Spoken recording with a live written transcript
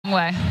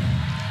way.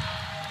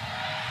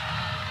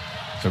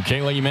 So,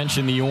 Kayla, you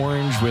mentioned the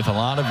Orange with a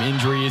lot of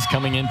injuries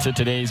coming into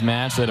today's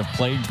match that have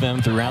plagued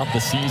them throughout the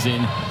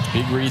season.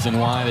 Big reason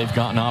why they've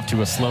gotten off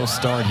to a slow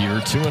start here.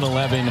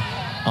 2-11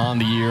 on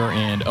the year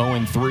and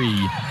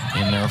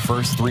 0-3 in their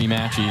first 3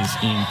 matches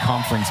in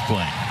conference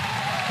play.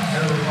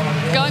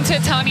 Going to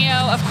Antonio,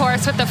 of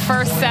course, with the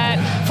first set.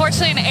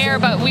 Fortunately, an error,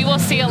 but we will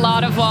see a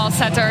lot of wall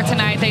sets to her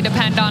tonight. They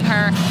depend on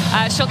her.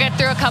 She'll get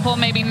through a couple,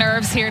 maybe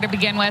nerves here to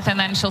begin with, and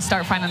then she'll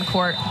start finding the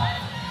court.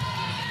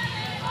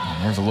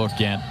 There's a look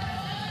at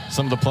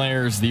some of the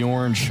players the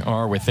Orange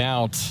are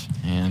without,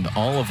 and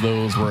all of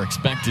those were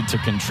expected to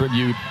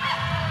contribute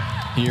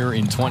here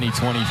in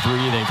 2023.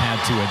 They've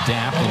had to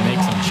adapt and make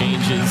some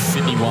changes.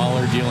 Sydney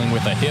Waller dealing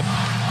with a hip.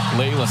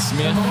 Layla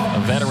Smith,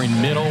 a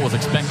veteran middle, was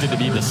expected to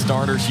be the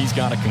starter. She's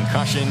got a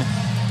concussion.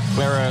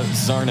 Clara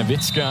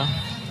Zarnavitska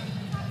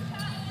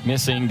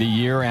missing the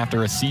year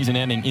after a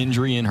season-ending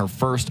injury in her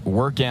first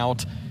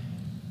workout.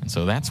 And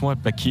so that's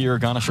what Bakir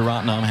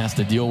Ganasharatnam has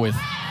to deal with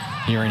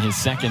here in his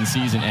second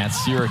season at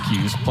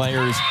Syracuse.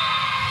 Players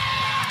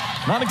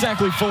not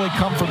exactly fully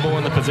comfortable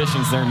in the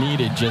positions they're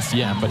needed just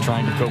yet, but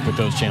trying to cope with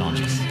those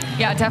challenges.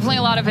 Yeah, definitely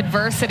a lot of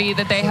adversity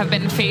that they have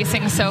been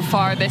facing so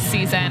far this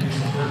season.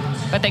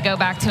 But they go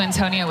back to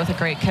Antonio with a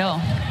great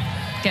kill,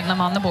 getting them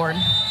on the board.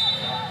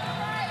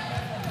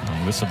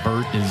 Alyssa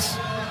Burt is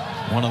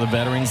one of the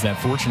veterans that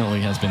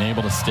fortunately has been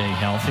able to stay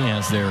healthy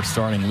as their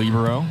starting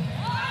libero.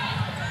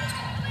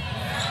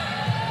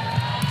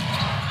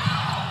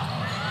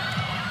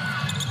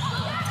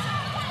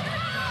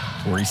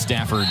 Tori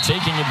Stafford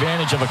taking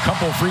advantage of a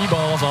couple free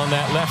balls on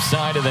that left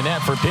side of the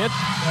net for Pitt.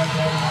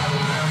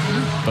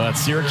 But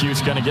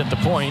Syracuse going to get the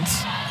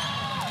points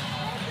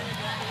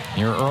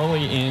here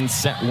early in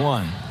set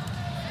 1.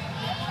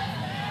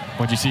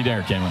 What'd you see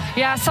there, Caitlin?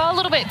 Yeah, I saw a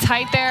little bit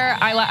tight there.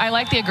 I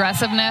like the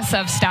aggressiveness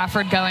of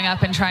Stafford going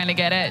up and trying to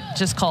get it.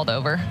 Just called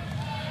over.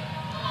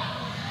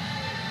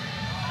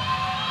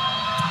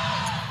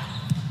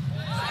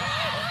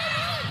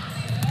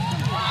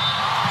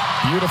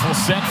 Beautiful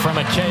set from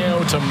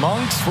Akeo to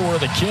Monks for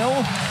the kill.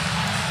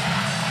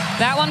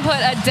 That one put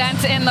a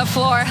dent in the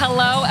floor.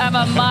 Hello,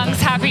 Emma Monks.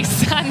 Happy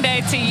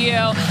Sunday to you.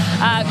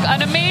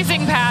 An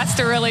amazing pass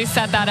to really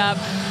set that up.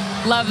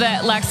 Love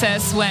that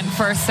Lexus went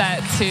first set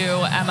to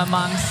Emma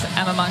Monks.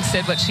 Emma Monks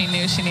did what she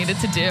knew she needed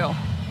to do.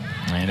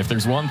 And if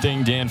there's one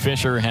thing Dan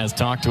Fisher has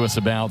talked to us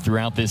about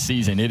throughout this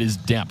season, it is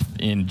depth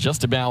in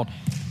just about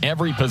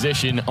every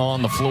position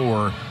on the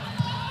floor.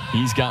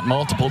 He's got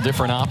multiple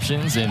different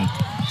options, and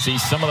see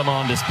some of them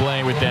on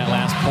display with that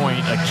last point.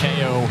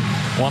 Akeo,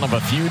 one of a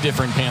few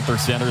different Panther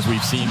centers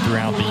we've seen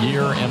throughout the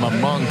year. Emma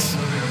Monks,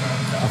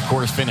 of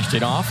course, finished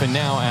it off, and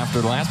now after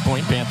the last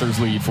point,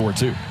 Panthers lead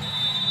 4-2.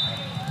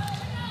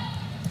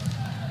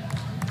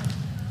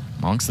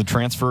 Monks, the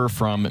transfer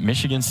from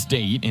Michigan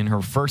State in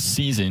her first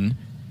season.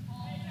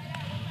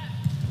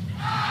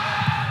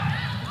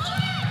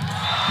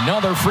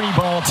 Another free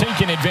ball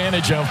taken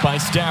advantage of by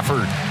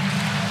Stafford.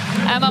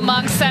 Emma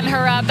Monks sent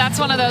her up. That's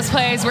one of those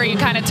plays where you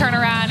kind of turn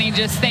around and you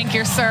just thank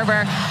your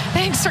server.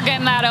 Thanks for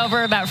getting that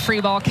over. That free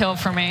ball kill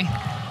for me.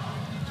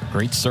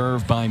 Great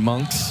serve by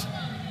Monks.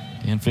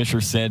 Dan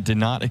Fisher said did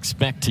not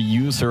expect to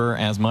use her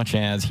as much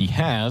as he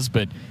has,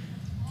 but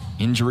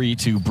injury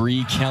to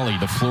Bree Kelly,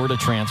 the Florida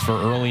transfer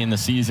early in the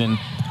season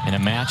in a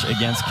match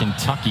against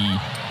Kentucky,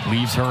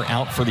 leaves her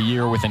out for the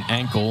year with an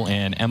ankle,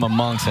 and Emma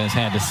Monks has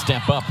had to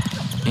step up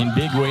in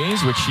big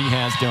ways, which she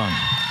has done.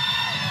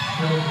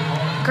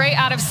 Great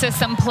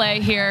out-of-system play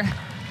here.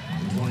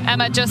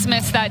 Emma just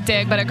missed that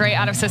dig, but a great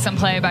out-of-system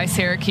play by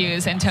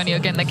Syracuse. Antonio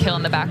getting the kill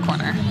in the back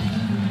corner.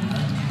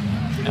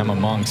 Emma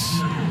Monks,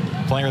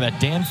 player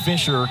that Dan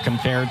Fisher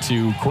compared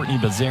to Courtney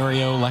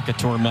Bazario,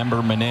 Lecator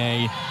member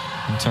Monet,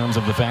 in terms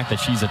of the fact that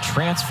she's a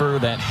transfer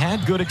that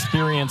had good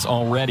experience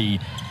already,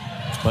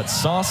 but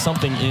saw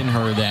something in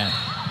her that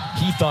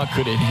he thought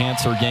could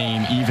enhance her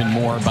game even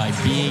more by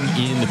being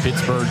in the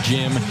Pittsburgh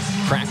gym,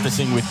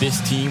 practicing with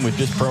this team, with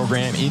this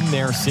program, in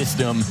their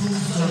system,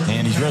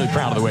 and he's really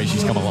proud of the way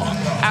she's come along.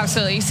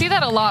 Absolutely. You see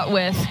that a lot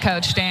with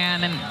Coach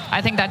Dan, and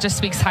I think that just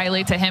speaks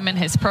highly to him and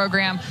his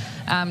program,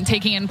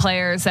 taking in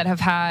players that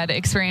have had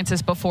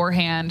experiences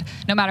beforehand,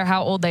 no matter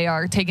how old they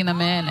are, taking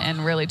them in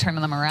and really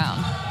turning them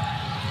around.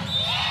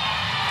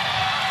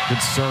 Good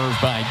serve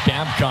by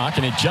Babcock,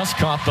 and it just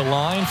caught the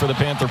line for the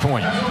Panther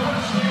point.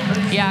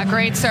 Yeah,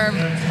 great serve.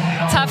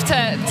 Tough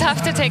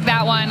to take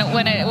that one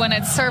when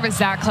its serve is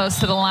that close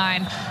to the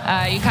line.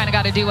 You kind of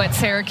got to do what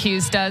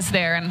Syracuse does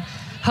there and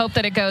hope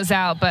that it goes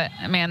out, but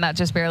man, that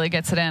just barely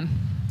gets it in.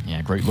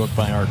 Yeah, great look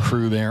by our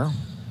crew there.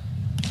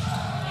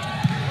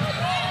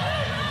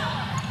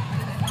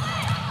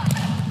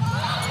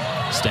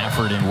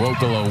 Stafford and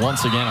Wokolo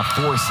once again a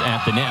force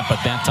at the net, but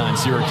that time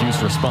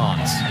Syracuse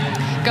responds.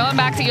 Going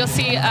back to, you'll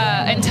see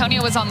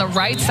Antonia was on the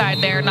right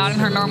side there, not in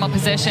her normal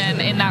position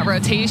in that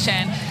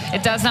rotation.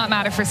 It does not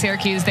matter for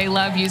Syracuse. They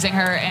love using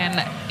her, and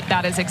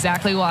that is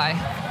exactly why.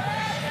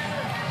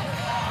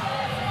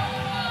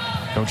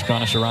 Coach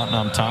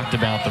Ganasharatnam talked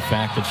about the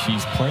fact that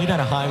she's played at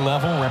a high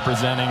level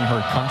representing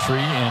her country,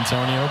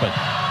 Antonio, but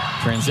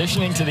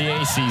transitioning to the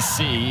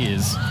ACC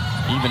is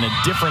even a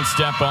different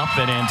step up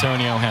that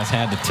Antonio has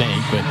had to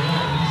take, but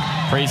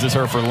praises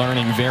her for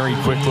learning very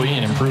quickly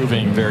and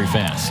improving very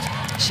fast.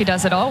 She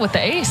does it all with the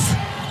ace.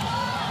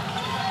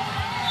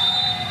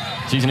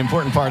 She's an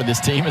important part of this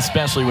team,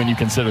 especially when you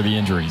consider the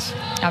injuries.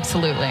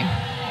 Absolutely.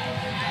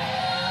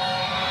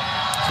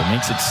 So it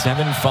makes it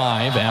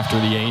 7-5 after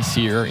the ace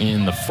here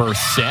in the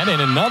first set,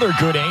 and another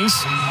good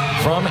ace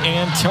from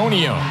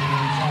Antonio.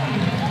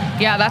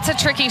 Yeah, that's a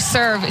tricky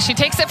serve. She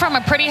takes it from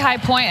a pretty high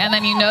point, and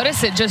then you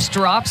notice it just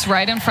drops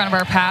right in front of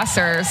our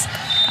passers,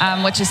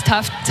 which is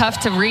tough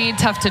to read,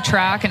 tough to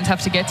track, and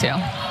tough to get to.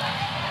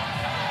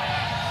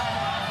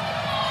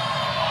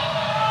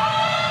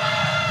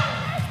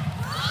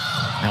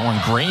 That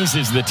one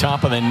grazes the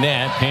top of the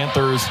net.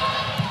 Panthers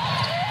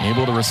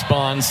able to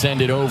respond,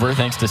 send it over,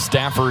 thanks to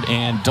Stafford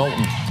and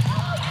Dalton.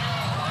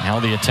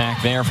 Now the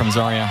attack there from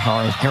Zaria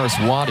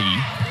Harris-Wadi.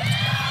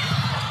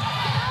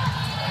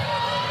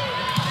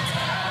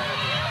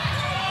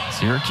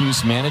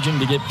 Syracuse managing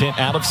to get Pitt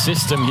out of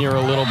system here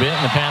a little bit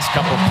in the past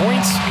couple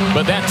points,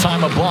 but that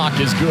time a block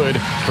is good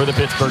for the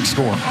Pittsburgh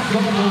score.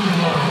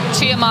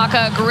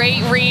 Chiamaka,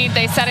 great read.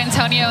 They set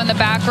Antonio in the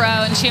back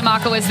row, and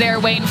Chiamaka was there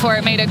waiting for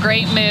it, made a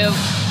great move,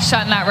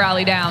 shutting that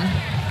rally down.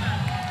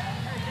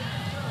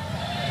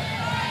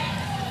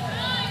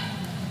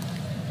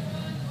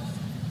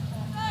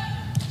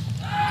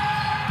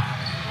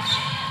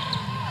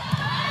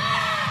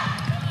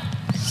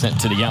 Sent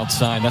to the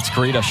outside. That's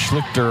Greta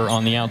Schlichter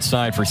on the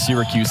outside for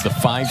Syracuse, the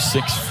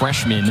 5'6"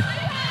 freshman.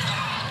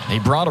 They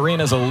brought her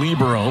in as a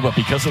libero, but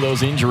because of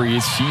those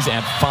injuries, she's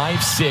at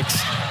 5'6",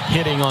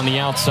 hitting on the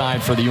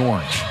outside for the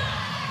Orange.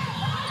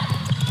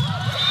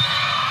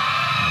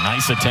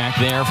 Nice attack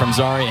there from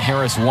Zaria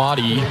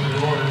Harris-Wadi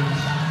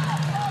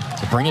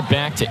to bring it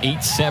back to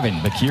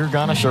 8-7. Bakir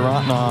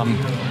Ganasharatnam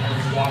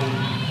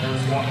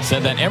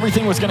said that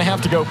everything was going to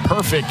have to go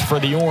perfect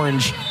for the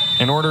Orange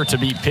in order to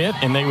beat Pitt,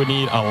 and they would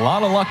need a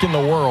lot of luck in the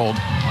world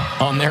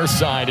on their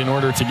side in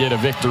order to get a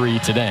victory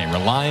today.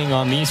 Relying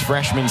on these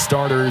freshman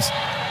starters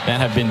that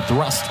have been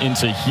thrust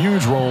into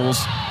huge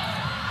roles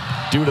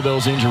due to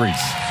those injuries.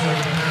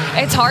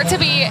 It's hard to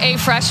be a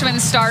freshman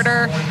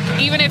starter,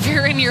 even if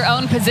you're in your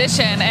own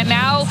position. And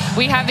now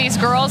we have these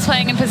girls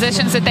playing in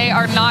positions that they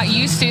are not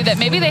used to, that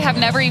maybe they have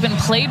never even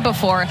played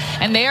before,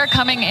 and they are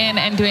coming in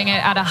and doing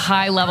it at a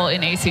high level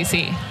in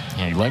ACC.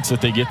 Yeah, he likes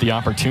that they get the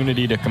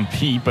opportunity to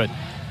compete, but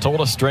told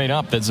us straight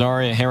up that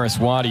Zaria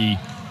Harris-Wadi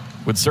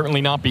would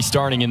certainly not be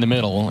starting in the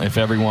middle if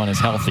everyone is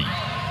healthy.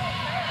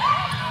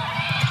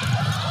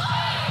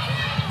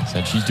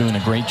 Said she's doing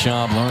a great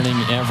job learning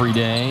every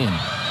day, and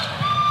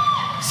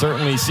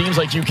certainly seems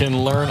like you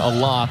can learn a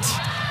lot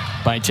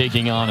by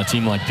taking on a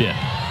team like Pitt.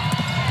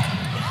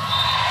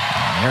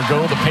 There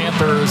go the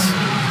Panthers.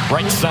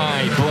 Right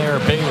side, Blair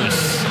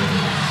Bayless.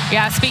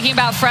 Yeah, speaking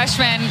about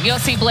freshmen, you'll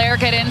see Blair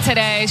get in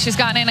today. She's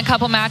gotten in a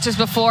couple matches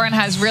before and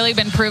has really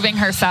been proving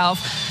herself,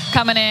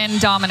 coming in,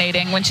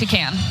 dominating when she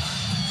can.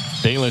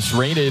 Bayless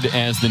rated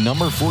as the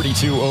number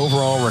 42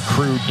 overall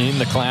recruit in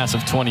the class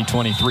of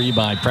 2023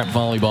 by Prep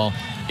Volleyball.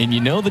 And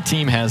you know the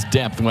team has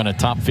depth when a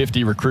top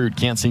 50 recruit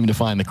can't seem to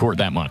find the court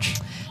that much.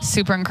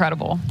 Super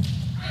incredible.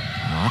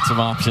 Lots of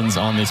options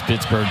on this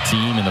Pittsburgh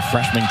team, and the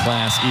freshman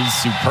class is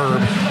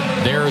superb.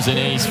 There's an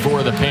ace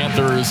for the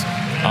Panthers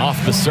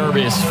off the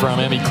service from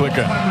Emmy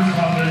Klicka.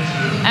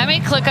 Emmy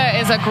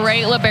Klicka is a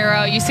great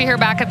libero. You see her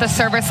back at the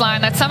service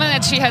line. That's something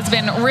that she has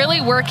been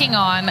really working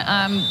on.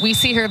 We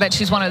see her that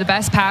she's one of the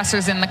best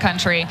passers in the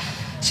country.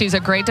 She's a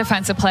great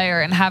defensive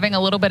player, and having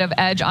a little bit of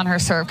edge on her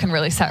serve can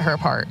really set her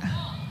apart.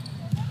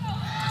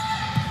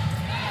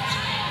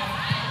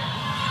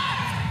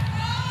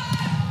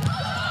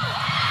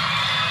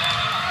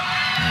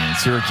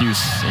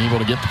 Syracuse able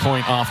to get the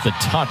point off the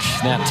touch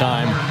that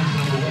time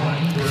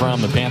from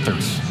the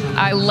Panthers.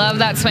 I love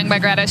that swing by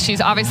Greta.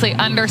 She's obviously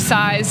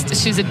undersized.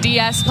 She's a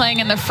DS playing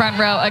in the front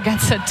row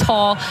against a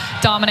tall,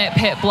 dominant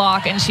Pitt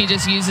block, and she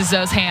just uses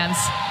those hands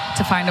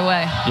to find a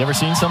way. You ever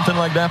seen something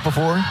like that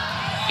before?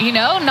 You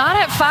know, not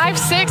at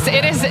 5'6".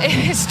 It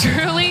is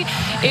truly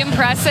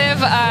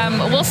impressive.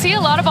 We'll see a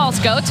lot of balls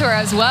go to her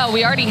as well.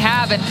 We already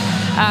have,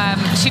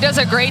 and she does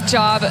a great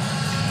job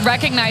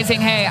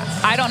recognizing, hey,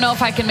 I don't know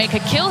if I can make a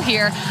kill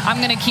here. I'm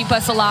going to keep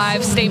us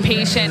alive, stay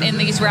patient in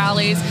these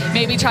rallies,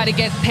 maybe try to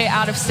get Pitt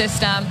out of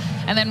system.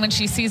 And then when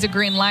she sees a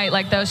green light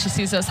like those, she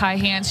sees those high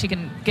hands, she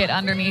can get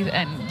underneath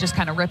and just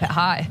kind of rip it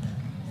high.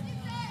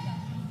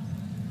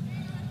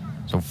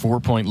 So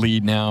 4-point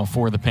lead now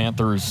for the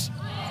Panthers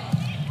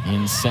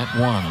in set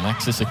one.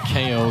 Alexis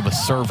Akeo, the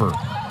server.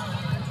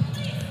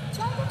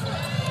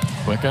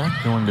 Klicka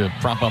going to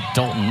prop up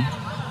Dalton.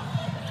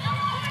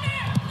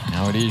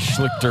 Now it is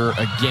Schlichter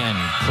again.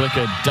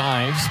 Klicka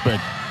dives, but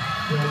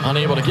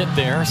unable to get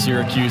there.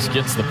 Syracuse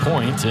gets the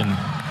point, and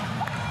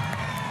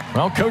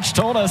well, coach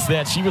told us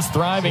that she was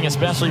thriving,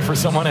 especially for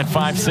someone at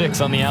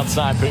 5'6" on the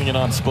outside, putting it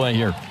on display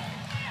here.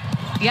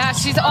 Yeah,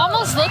 she's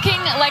almost looking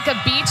like a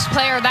beach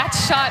player. That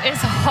shot is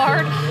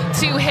hard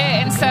to hit,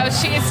 and so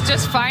she's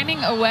just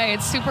finding a way.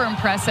 It's super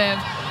impressive.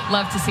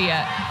 Love to see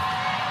it.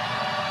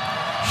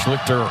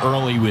 Schlichter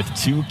early with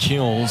 2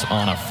 kills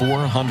on a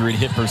 .400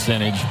 hit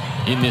percentage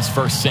in this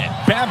first set.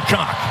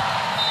 Babcock.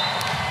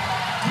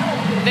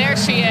 There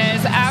she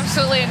is,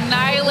 absolutely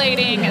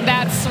annihilating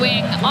that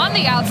swing on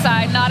the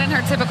outside, not in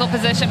her typical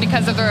position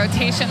because of the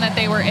rotation that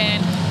they were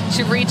in.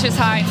 She reaches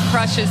high and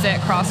crushes it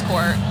cross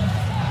court.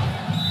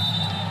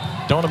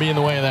 Don't want to be in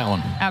the way of that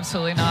one.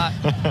 Absolutely not.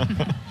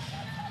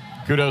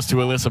 Kudos to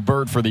Alyssa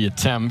Bird for the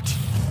attempt.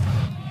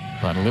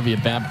 But Olivia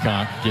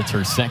Babcock gets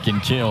her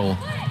second kill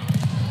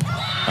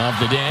of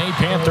the day.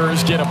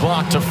 Panthers get a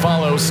block to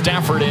follow.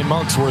 Stafford and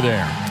Monks were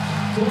there.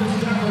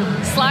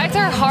 Slides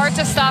are hard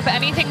to stop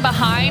anything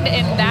behind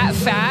and that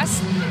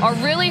fast are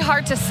really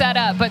hard to set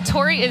up, but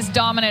Tori is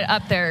dominant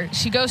up there.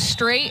 She goes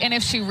straight, and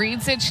if she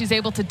reads it, she's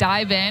able to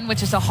dive in,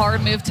 which is a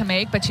hard move to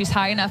make, but she's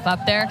high enough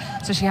up there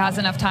so she has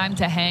enough time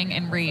to hang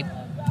and read.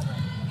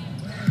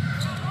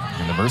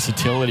 And the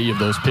versatility of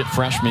those Pitt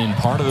freshmen,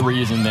 part of the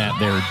reason that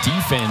their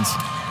defense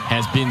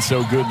has been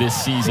so good this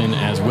season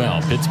as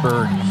well.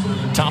 Pittsburgh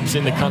tops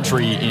in the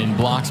country in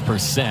blocks per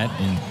set,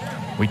 and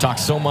we talk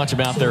so much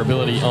about their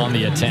ability on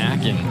the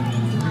attack and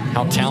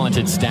how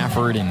talented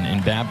Stafford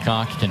and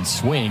Babcock can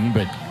swing,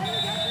 but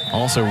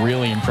also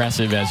really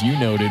impressive, as you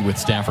noted, with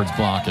Stafford's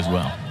block as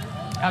well.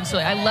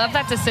 Absolutely. I love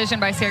that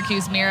decision by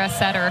Syracuse. Mira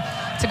Setter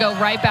to go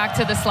right back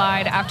to the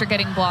slide after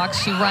getting blocked.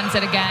 She runs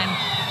it again,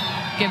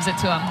 gives it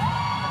to him.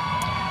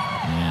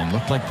 And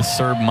looked like the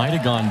serve might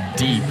have gone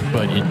deep,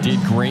 but it did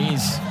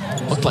graze,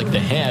 looked like the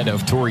head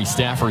of Tori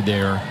Stafford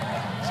there.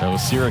 So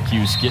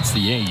Syracuse gets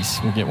the ace.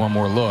 We'll get one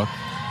more look.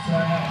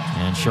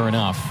 And sure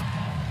enough.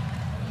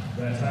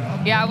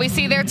 Yeah, we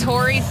see there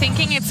Tori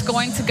thinking it's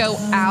going to go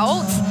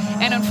out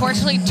and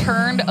unfortunately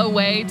turned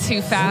away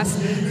too fast,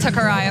 took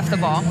her eye off the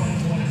ball.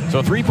 So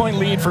a 3-point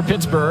lead for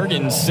Pittsburgh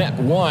in set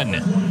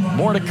 1.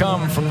 More to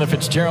come from the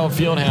Fitzgerald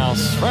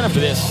Fieldhouse right after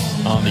this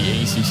on the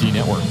ACC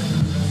Network.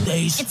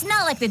 It's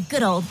not like the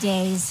good old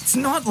days. It's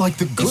not like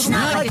the good,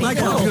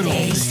 old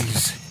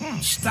days.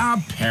 Stop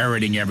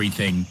parroting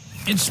everything.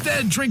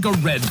 Instead, drink a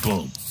Red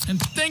Bull and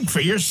think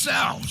for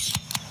yourselves.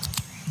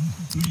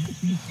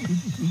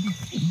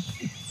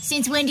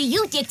 Since when do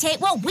you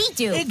dictate what we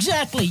do?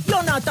 Exactly.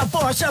 You're not the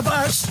boss of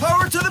us.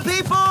 Power to the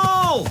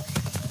people!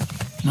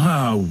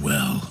 Oh,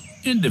 well.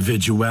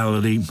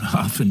 Individuality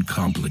often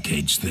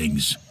complicates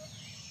things.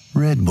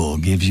 Red Bull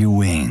gives you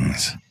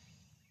wings.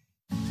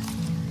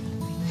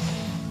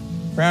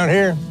 Around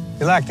here,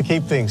 we like to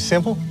keep things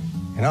simple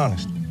and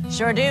honest.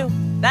 Sure do.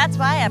 That's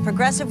why at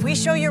Progressive, we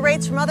show you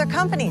rates from other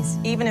companies,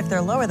 even if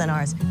they're lower than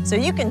ours, so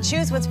you can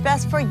choose what's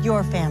best for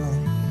your family.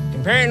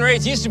 Comparing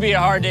rates used to be a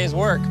hard day's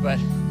work, but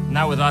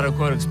not with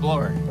AutoQuote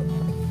Explorer.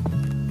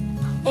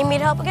 Need me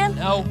to help again?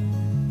 No.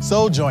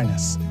 So join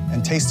us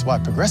and taste why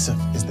Progressive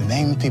is the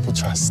name people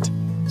trust.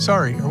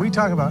 Sorry, are we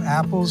talking about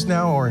apples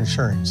now or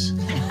insurance?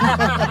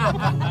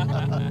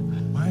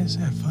 Why is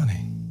that funny?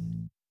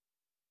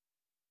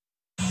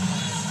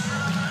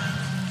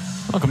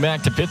 Welcome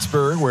back to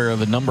Pittsburgh, where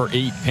the number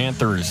 8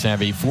 Panthers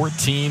have a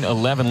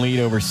 14-11 lead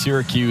over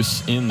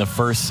Syracuse in the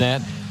first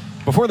set.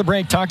 Before the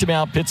break, talked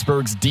about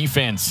Pittsburgh's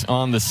defense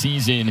on the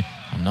season.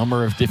 A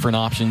number of different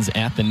options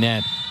at the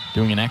net.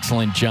 Doing an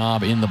excellent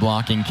job in the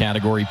blocking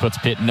category. Puts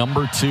Pitt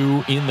number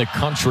 2 in the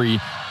country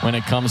when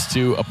it comes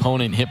to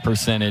opponent hit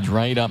percentage.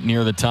 Right up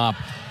near the top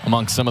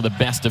amongst some of the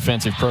best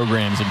defensive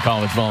programs in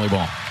college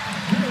volleyball.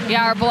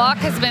 Yeah, our block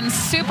has been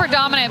super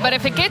dominant, but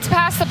if it gets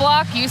past the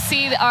block, you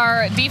see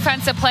our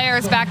defensive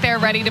players back there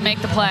ready to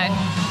make the play.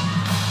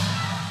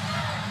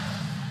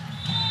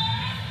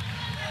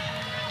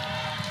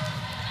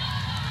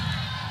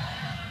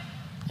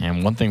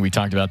 And one thing we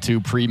talked about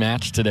too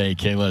pre-match today,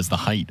 Kayla, is the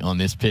height on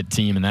this Pitt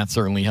team, and that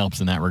certainly helps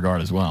in that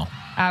regard as well.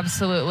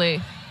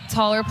 Absolutely.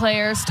 Taller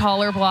players,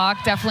 taller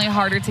block, definitely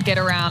harder to get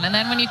around. And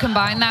then when you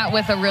combine that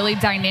with a really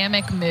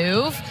dynamic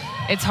move,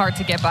 it's hard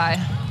to get by.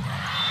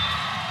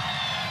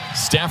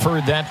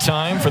 Stafford that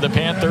time for the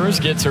Panthers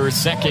gets her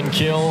second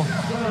kill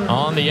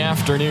on the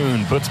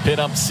afternoon. Puts Pitt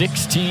up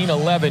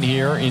 16-11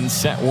 here in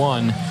set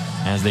 1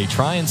 as they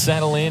try and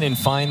settle in and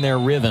find their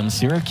rhythm.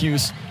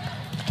 Syracuse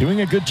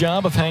doing a good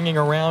job of hanging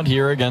around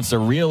here against a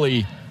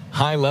really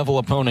high-level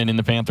opponent in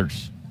the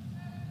Panthers.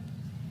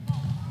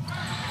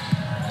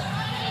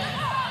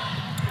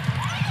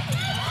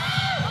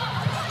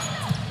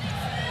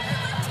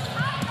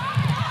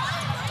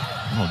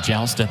 A little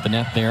joust at the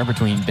net there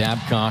between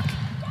Babcock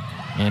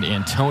and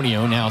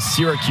Antonio. Now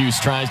Syracuse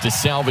tries to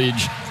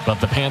salvage,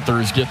 but the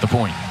Panthers get the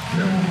point.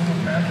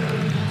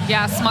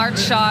 Yeah, smart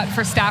shot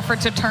for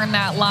Stafford to turn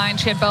that line.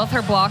 She had both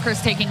her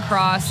blockers taking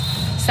cross.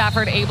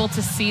 Stafford able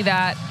to see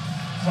that.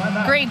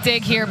 Great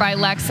dig here by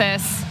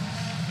Lexus.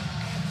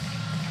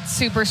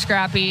 Super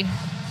scrappy.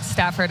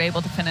 Stafford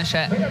able to finish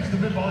it.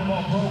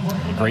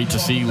 Great to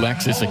see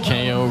Lexus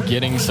Akeo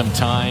getting some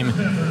time.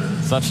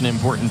 Such an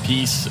important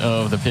piece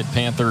of the Pitt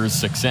Panthers'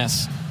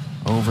 success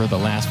over the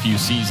last few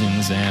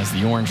seasons as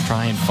the Orange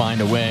try and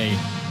find a way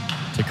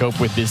to to cope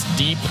with this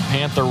deep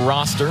Panther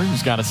roster,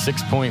 who's got a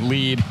 6-point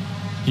lead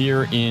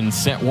here in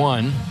set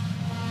 1.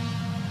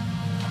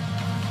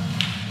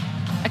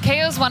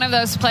 Akayo's one of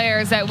those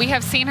players that we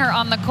have seen her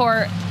on the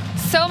court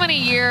so many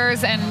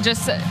years and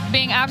just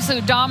being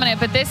absolute dominant,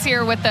 but this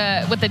year with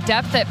the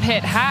depth that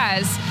Pitt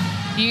has,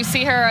 you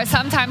see her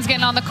sometimes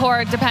getting on the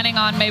court depending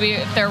on maybe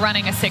if they're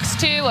running a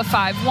 6-2, a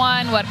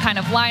 5-1, what kind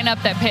of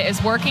lineup that Pitt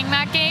is working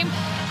that game.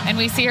 And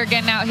we see her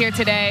getting out here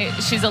today.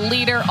 She's a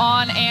leader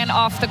on and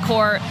off the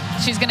court.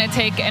 She's going to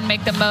take and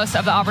make the most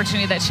of the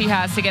opportunity that she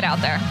has to get out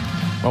there.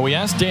 Well, we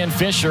asked Dan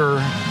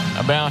Fisher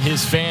about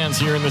his fans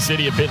here in the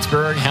city of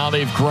Pittsburgh, how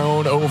they've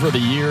grown over the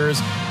years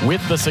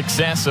with the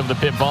success of the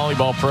Pitt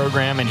volleyball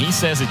program, and he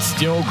says it's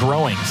still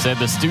growing. Said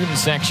the student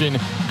section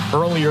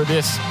earlier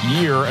this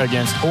year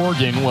against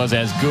Oregon was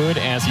as good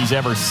as he's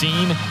ever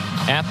seen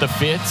at the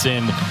Fitz,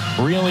 and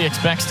really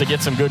expects to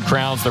get some good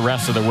crowds the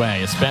rest of the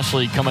way,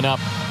 especially coming up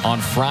on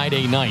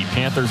Friday night.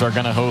 Panthers are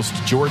going to host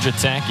Georgia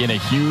Tech in a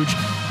huge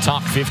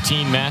top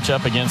 15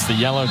 matchup against the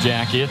Yellow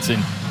Jackets,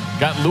 and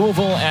got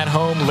Louisville at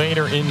home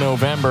later in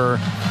November,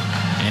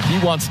 and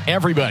he wants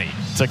everybody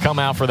to come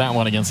out for that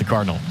one against the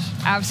Cardinals.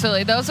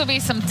 Absolutely. Those will be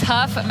some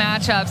tough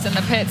matchups, and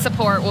the Pitt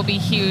support will be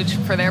huge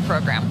for their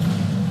program.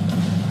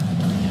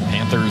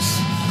 Panthers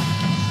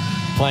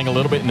playing a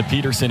little bit in the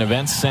Peterson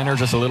Events Center,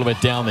 just a little bit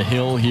down the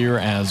hill here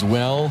as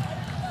well.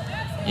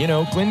 In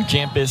Oakland,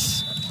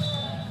 campus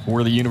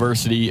for the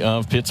University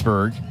of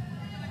Pittsburgh.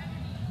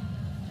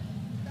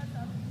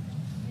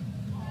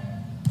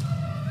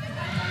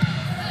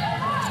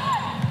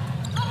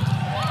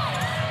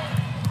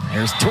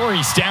 There's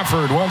Tori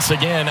Stafford once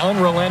again,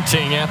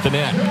 unrelenting at the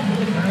net.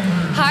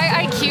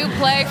 High IQ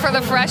play for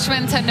the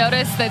freshman to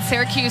notice that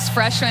Syracuse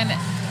freshman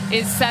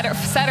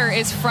setter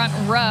is front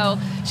row.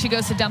 She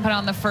goes to dump it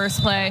on the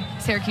first play.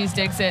 Syracuse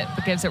digs it,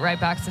 but gives it right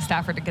back to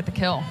Stafford to get the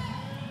kill.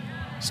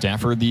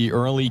 Stafford, the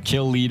early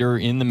kill leader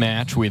in the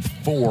match with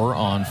 4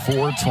 on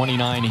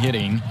 429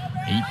 hitting.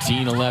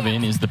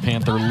 18-11 is the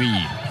Panther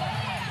lead.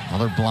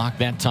 Another block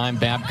that time,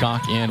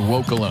 Babcock and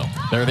Wokolo.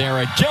 They're there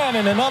again,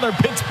 and another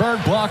Pittsburgh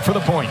block for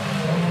the point.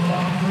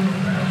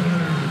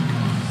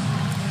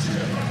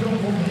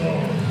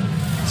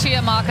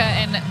 Chiamaka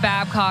and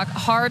Babcock,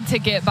 hard to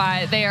get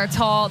by. They are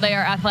tall, they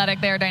are athletic,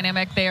 they are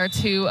dynamic. They are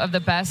two of the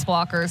best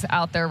blockers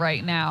out there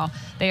right now.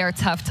 They are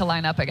tough to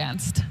line up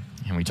against.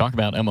 And we talk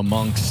about Emma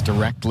Monks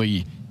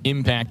directly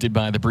impacted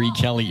by the Bree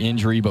Kelly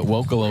injury, but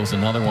Wokolo's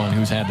another one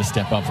who's had to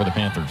step up for the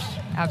Panthers.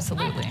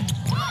 Absolutely.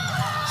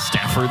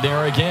 Stafford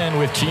there again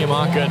with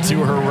Chiamaka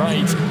to her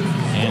right.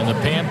 And the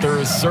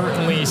Panthers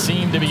certainly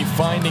seem to be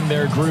finding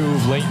their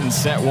groove late in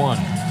set 1.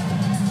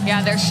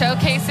 Yeah, they're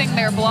showcasing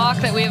their block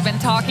that we have been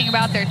talking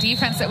about, their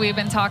defense that we've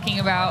been talking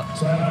about.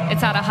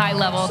 It's at a high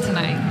level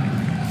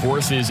tonight.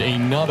 Forces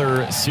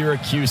another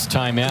Syracuse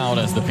timeout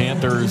as the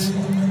Panthers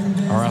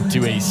are up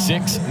to a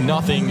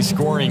 6-0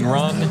 scoring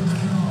run.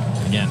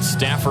 Again,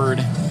 Stafford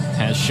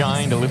has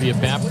shined. Olivia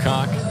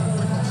Babcock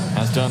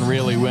has done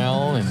really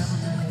well, and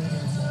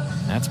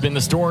that's been the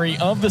story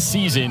of the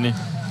season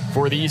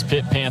for these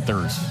Pitt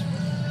Panthers.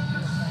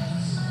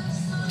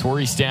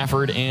 Tori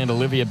Stafford and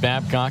Olivia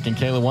Babcock. And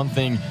Kayla, one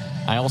thing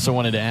I also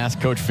wanted to ask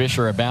Coach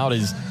Fisher about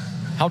is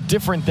how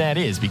different that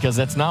is, because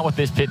that's not what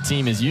this Pitt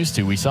team is used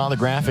to. We saw the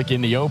graphic in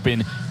the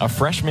open. A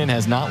freshman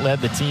has not led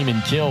the team in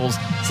kills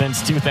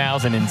since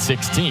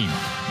 2016.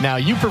 Now,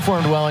 you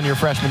performed well in your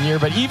freshman year,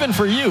 but even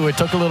for you, it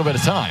took a little bit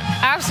of time.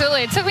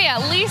 Absolutely. It took me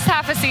at least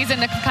half a season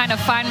to kind of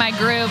find my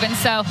groove. And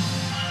so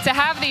to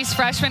have these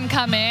freshmen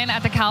come in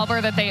at the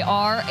caliber that they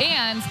are,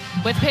 and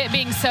with Pitt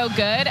being so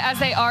good as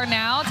they are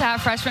now, to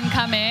have freshmen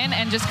come in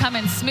and just come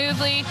in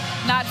smoothly,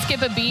 not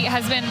skip a beat,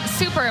 has been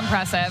super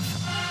impressive.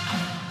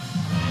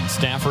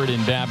 Stafford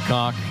and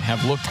Babcock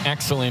have looked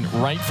excellent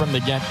right from the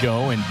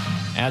get-go, and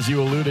as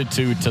you alluded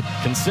to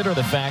consider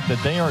the fact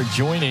that they are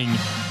joining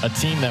a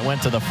team that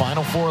went to the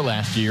Final Four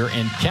last year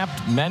and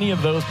kept many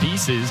of those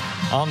pieces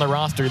on the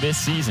roster this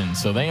season.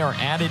 So they are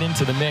added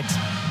into the mix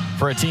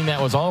for a team that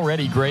was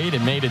already great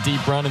and made a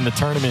deep run in the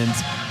tournament.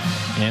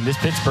 And this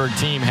Pittsburgh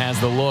team has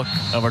the look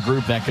of a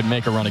group that could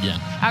make a run again.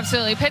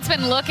 Absolutely. Pitt's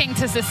been looking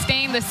to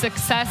sustain the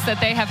success that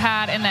they have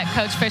had and that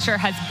Coach Fisher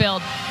has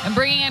built. And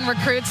bringing in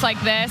recruits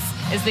like this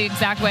is the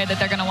exact way that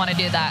they're going to want to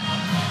do that.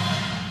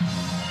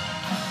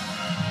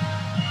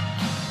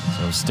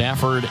 So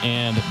Stafford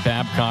and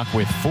Babcock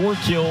with 4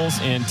 kills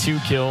and 2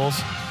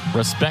 kills,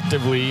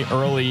 respectively,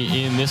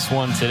 early in this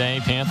one today.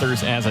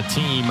 Panthers as a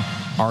team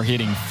are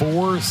hitting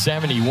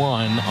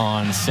 .471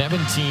 on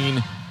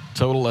 17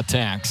 total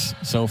attacks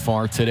so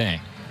far today.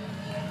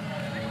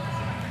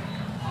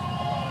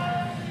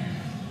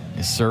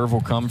 His serve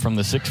will come from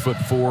the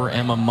 6'4"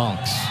 Emma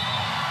Monks.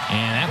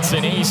 And that's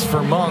an ace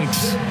for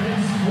Monks.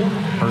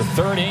 Her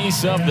 3rd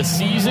ace of the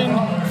season,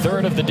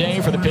 3rd of the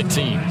day for the Pitt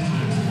team.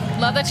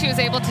 Love that she was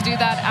able to do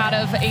that out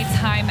of a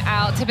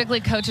timeout. Typically,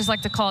 coaches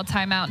like to call a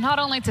timeout not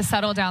only to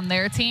settle down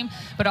their team,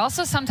 but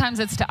also sometimes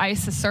it's to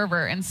ice the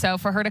server. And so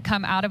for her to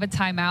come out of a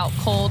timeout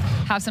cold,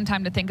 have some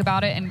time to think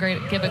about it, and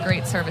give a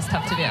great serve is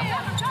tough to do.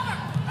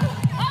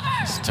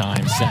 This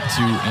time set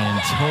to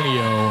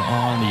Antonio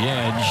on the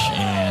edge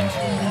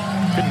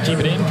and couldn't keep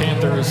it in.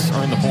 Panthers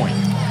earn the point.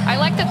 I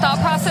like the thought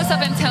process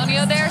of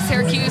Antonio there.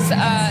 Syracuse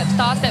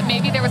thought that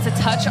maybe there was a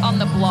touch on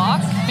the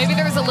block. Maybe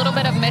there was a little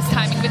bit of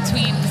mistiming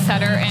between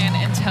setter and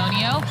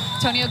Antonio.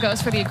 Antonio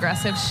goes for the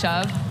aggressive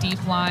shove,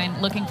 deep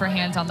line, looking for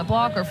hands on the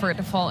block or for it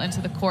to fall into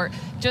the court.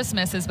 Just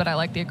misses, but I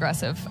like the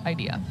aggressive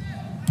idea.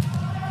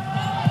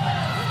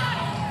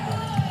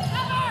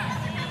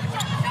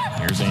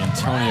 Here's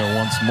Antonio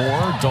once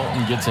more.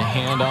 Dalton gets a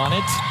hand on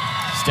it.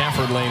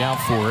 Stafford laid out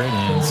for it,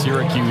 and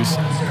Syracuse,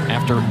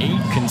 after 8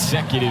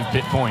 consecutive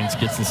Pitt points,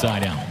 gets the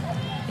side out.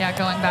 Yeah,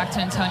 going back to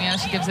Antonio,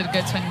 she gives it a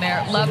good swing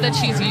there. Love that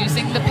she's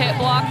using the Pitt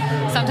block.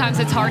 Sometimes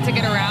it's hard to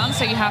get around,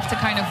 so you have to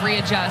kind of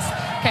readjust.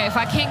 Okay, if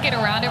I can't get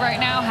around it right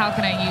now, how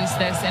can I use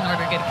this in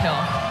order to get a kill?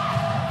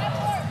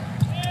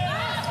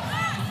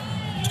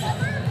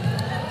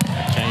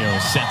 Akeo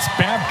sets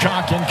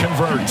Babcock and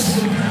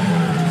converts.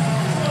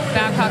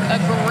 Babcock, a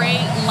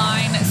great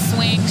line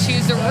swing. She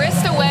used a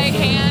wrist away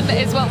hand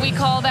is what we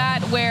call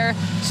that, where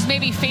she's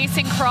maybe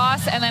facing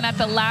cross and then at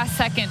the last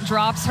second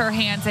drops her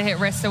hand to hit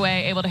wrist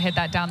away, able to hit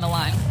that down the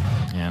line.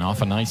 And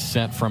off a nice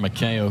set from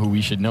Akeo, who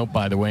we should note,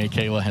 by the way,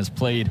 Kayla has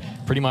played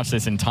pretty much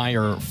this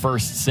entire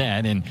first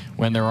set. And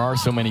when there are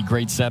so many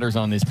great setters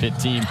on this Pitt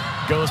team,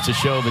 goes to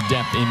show the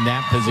depth in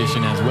that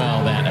position as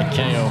well, that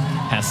Akeo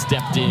has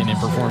stepped in and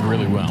performed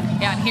really well.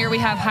 Yeah, and here we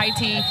have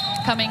Haiti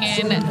coming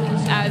in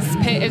as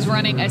Pitt is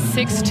running a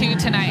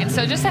 6-2 tonight. And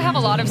so just to have a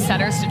lot of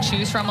setters to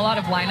choose from, a lot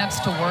of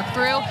lineups to work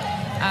through,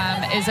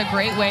 is a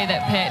great way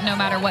that Pitt, no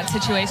matter what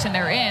situation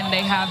they're in,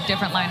 they have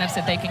different lineups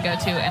that they can go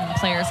to and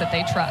players that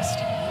they trust.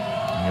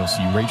 You'll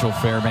see Rachel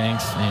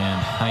Fairbanks and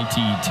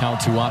Haiti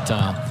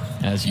Tautuata,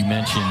 as you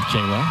mentioned,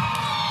 Kayla.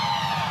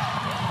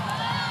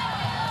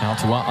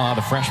 Tautuata,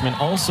 the freshman,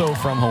 also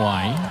from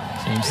Hawaii.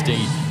 Same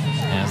state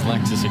as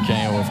Lexis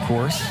Akeo, of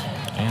course.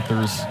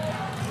 Panthers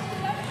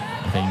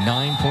with a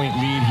 9-point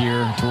lead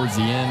here towards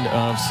the end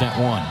of set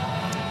 1.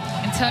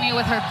 Antonia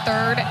with her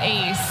 3rd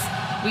ace.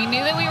 We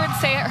knew that we would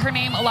say her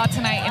name a lot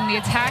tonight in the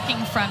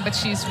attacking front, but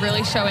she's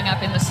really showing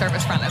up in the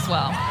service front as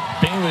well.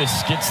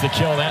 Bayless gets the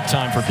kill that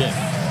time for Pitt.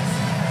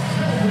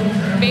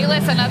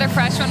 Bayless, another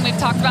freshman. We've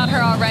talked about her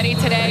already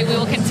today. We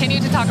will continue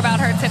to talk about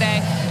her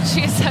today.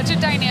 She is such a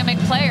dynamic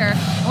player.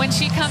 When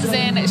she comes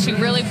in, she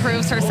really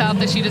proves herself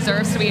that she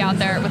deserves to be out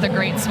there with a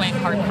great swing,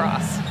 hard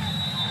cross.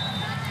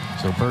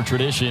 So per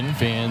tradition,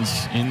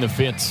 fans in the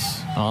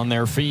Fitz on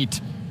their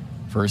feet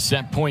for a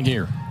set point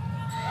here.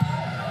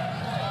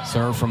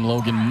 Serve from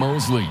Logan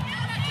Mosley.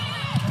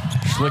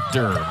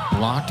 Schlichter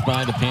blocked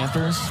by the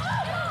Panthers,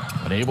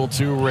 but able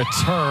to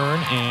return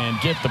and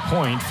get the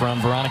point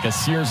from Veronica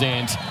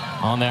Searsant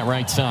on that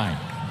right side.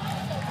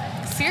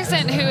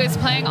 Searsant, who is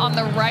playing on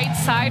the right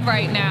side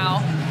right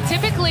now,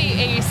 typically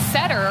a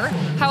setter,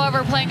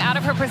 however, playing out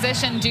of her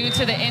position due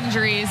to the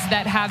injuries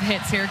that have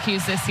hit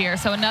Syracuse this year.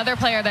 So another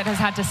player that has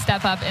had to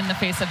step up in the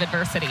face of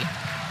adversity.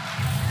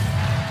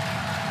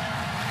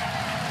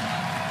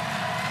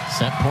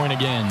 Set point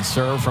again,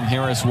 serve from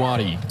Harris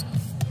Waddy.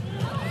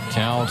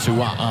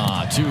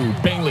 Tautua'a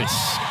to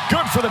Bayless.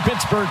 Good for the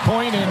Pittsburgh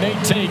point, and they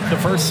take the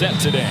first set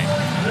today.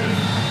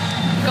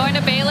 Going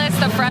to Bayless,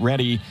 the front.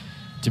 Ready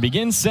to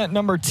begin set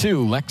number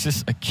 2.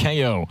 Lexis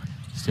Akeo,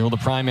 still the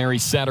primary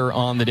setter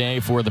on the day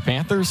for the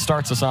Panthers,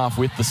 starts us off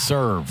with the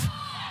serve.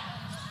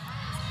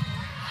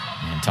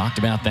 And talked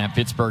about that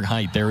Pittsburgh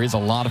height. There is a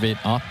lot of it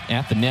up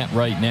at the net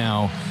right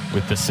now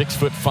with the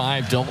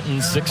 6'5" Dalton,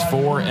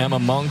 6'4" Emma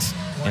Monks,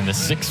 and the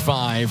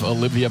 6'5"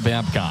 Olivia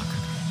Babcock.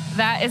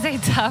 That is a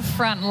tough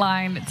front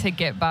line to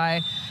get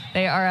by.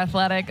 They are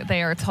athletic,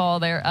 they are tall,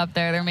 they're up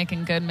there, they're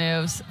making good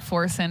moves,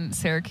 forcing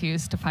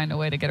Syracuse to find a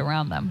way to get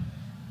around them.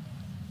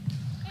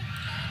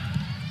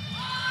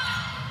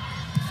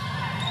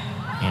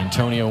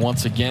 Antonio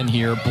once again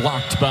here,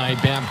 blocked by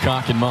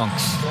Babcock and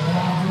Monks.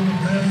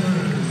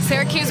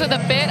 Syracuse with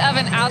a bit of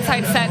an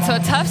outside set, so a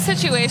tough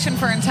situation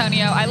for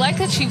Antonio. I like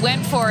that she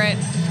went for it,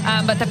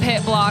 but the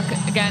Pitt block,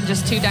 again,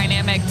 just too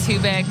dynamic, too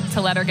big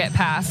to let her get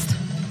past.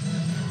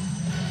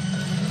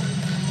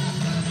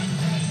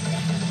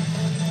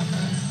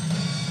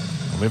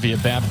 Olivia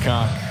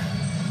Babcock,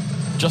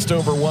 just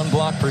over 1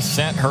 block per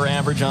set, her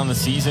average on the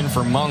season.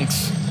 For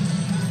Monks,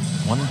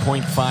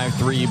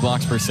 1.53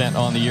 blocks per set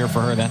on the year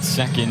for her. That's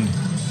second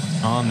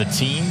on the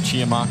team.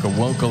 Chiamaka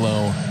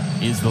Wokolo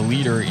is the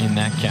leader in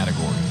that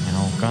category.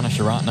 Now,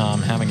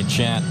 Ganasharatnam having a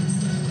chat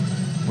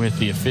with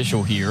the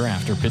official here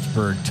after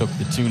Pittsburgh took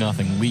the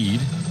 2-0 lead.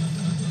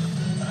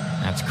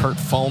 That's Kurt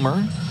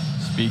Fulmer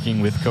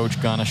speaking with Coach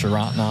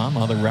Ganasharatnam.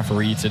 Other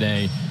referee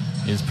today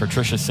is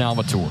Patricia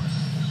Salvatore.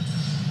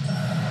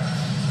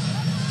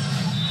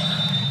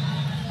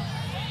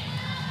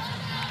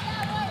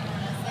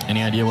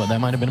 Any idea what that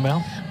might have been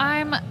about?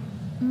 I'm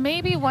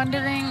maybe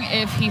wondering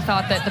if he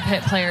thought that the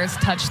Pitt players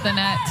touched the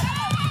net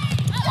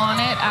on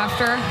it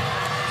after.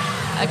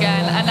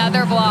 Again,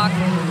 another block.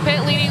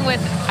 Pitt leading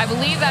with, I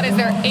believe that is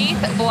their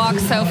 8th block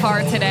so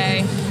far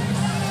today.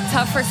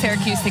 Tough for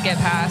Syracuse to get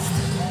past.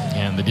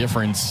 And the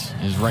difference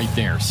is right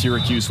there.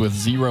 Syracuse with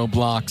 0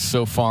 blocks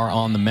so far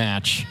on the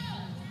match.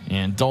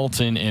 And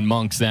Dalton and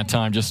Monks that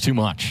time just too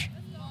much.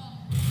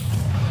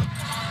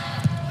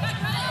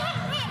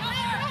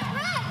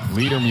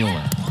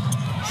 Liedermuller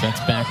sets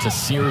back to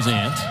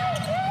Sears-Ant.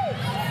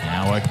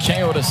 Now a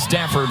KO to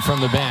Stafford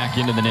from the back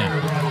into the net.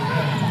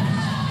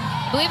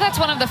 I believe that's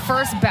one of the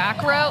first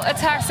back row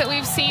attacks that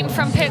we've seen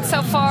from Pitt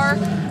so far.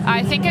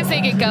 I think as they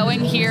get going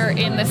here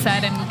in the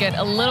set and get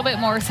a little bit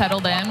more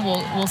settled in,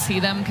 we'll see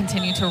them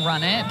continue to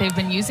run it. They've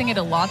been using it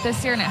a lot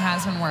this year, and it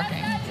has been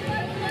working.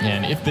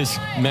 And if this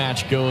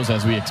match goes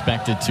as we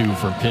expect it to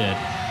for Pitt,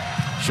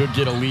 should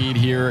get a lead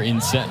here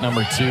in set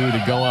number 2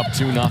 to go up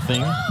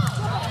 2-0,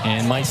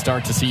 and might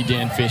start to see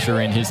Dan Fisher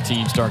and his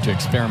team start to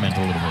experiment a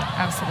little bit.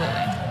 Absolutely.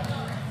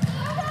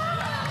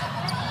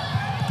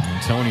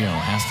 Antonio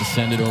has to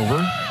send it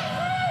over.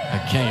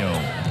 Akeo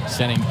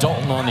sending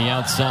Dalton on the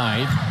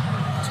outside.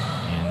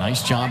 And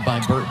nice job by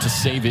Burt to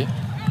save it.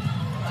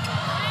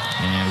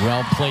 And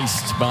well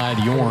placed by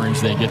the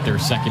Orange. They get their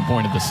second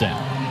point of the set.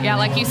 Yeah,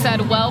 like you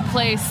said, well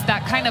placed.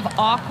 That kind of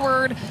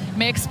awkward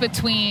mix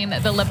between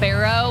the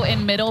libero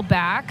and middle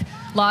back.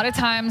 A lot of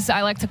times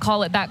I like to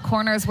call it that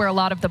corner is where a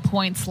lot of the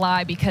points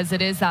lie, because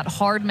it is that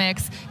hard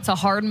mix. It's a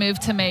hard move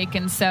to make.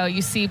 And so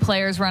you see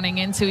players running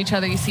into each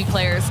other. You see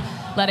players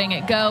letting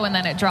it go, and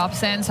then it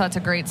drops in. So it's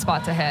a great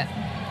spot to hit.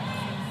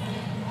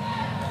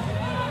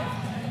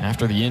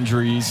 After the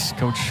injuries,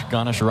 Coach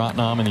Ganesh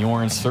Ratnam and the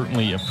Orange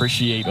certainly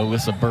appreciate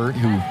Alyssa Burt,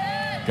 who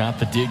got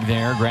the dig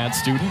there, grad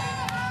student.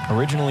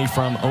 Originally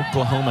from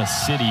Oklahoma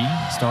City,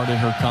 started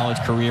her college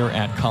career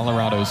at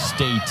Colorado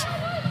State.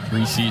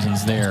 3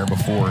 seasons there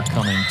before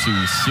coming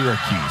to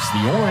Syracuse.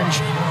 The Orange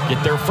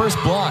get their first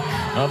block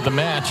of the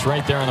match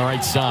right there on the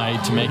right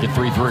side to make it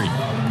 3-3.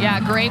 Yeah,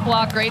 great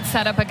block, great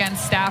setup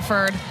against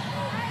Stafford.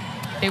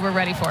 They were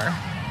ready for her.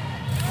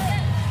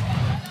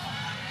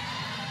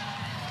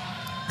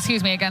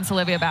 Excuse me, against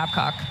Olivia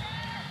Babcock.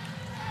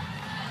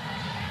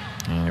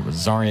 And it was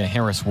Zaria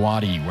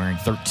Harris-Waddy wearing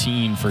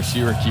 13 for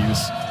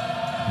Syracuse,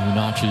 who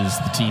notches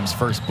the team's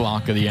first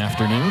block of the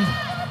afternoon.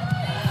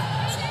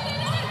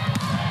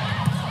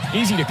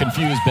 Easy to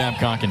confuse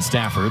Babcock and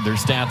Stafford. Their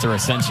stats are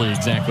essentially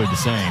exactly the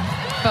same.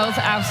 Both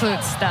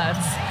absolute studs.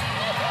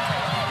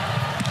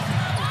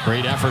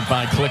 Great effort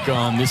by Klicka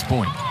on this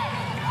point.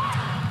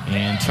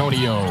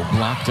 Antonio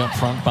blocked up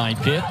front by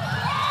Pitt.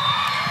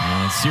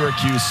 And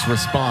Syracuse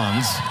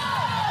responds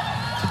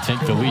to take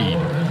the lead.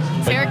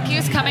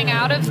 Syracuse coming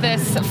out of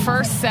this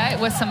first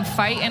set with some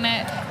fight in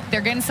it.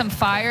 They're getting some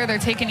fire. They're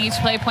taking each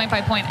play point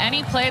by point.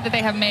 Any play that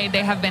they have made,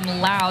 they have been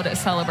loud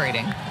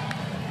celebrating.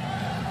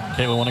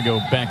 Kayla, I want to go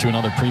back to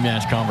another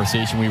pre-match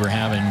conversation we were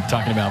having,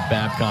 talking about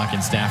Babcock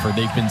and Stafford.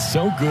 They've been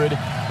so good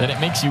that it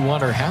makes you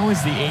wonder, how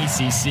is the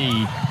ACC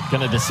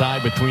going to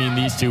decide between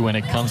these two when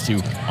it comes to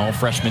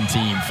all-freshman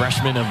team,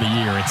 freshman of the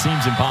year? It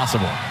seems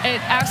impossible. It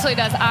absolutely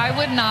does. I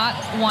would not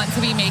want to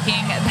be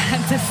making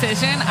that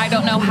decision. I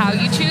don't know how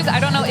you choose.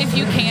 I don't know if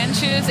you can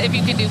choose, if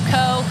you can do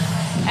co,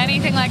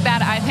 anything like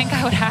that. I think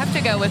I would have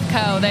to go with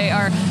co. They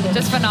are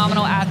just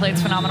phenomenal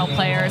athletes, phenomenal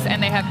players,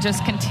 and they have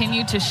just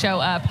continued to show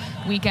up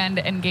weekend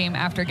and game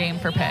after game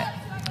for Pitt.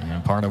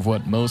 And part of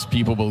what most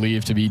people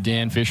believe to be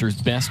Dan Fisher's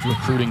best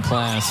recruiting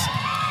class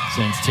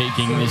since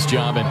taking this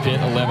job at Pitt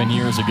 11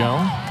 years ago.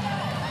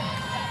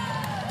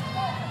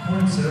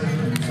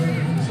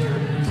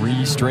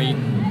 3 straight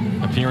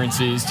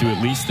appearances to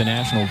at least the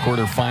national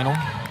quarterfinal.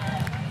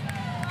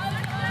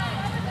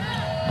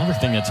 Another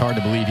thing that's hard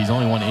to believe, he's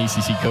only won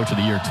ACC Coach of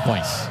the Year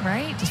twice.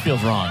 Right. Just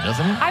feels wrong,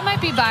 doesn't it? I might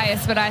be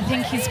biased, but I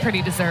think he's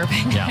pretty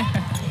deserving. Yeah.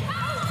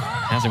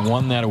 Hasn't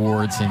won that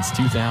award since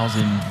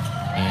 2018.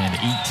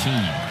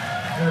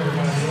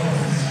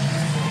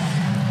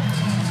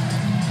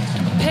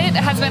 Pitt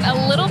has been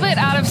a little bit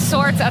out of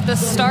sorts at the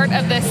start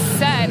of this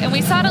set, and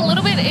we saw it a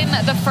little bit in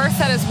the first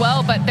set as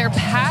well, but their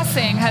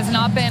passing has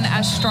not been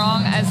as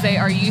strong as they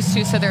are used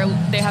to, so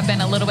they have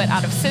been a little bit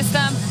out of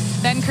system,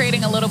 then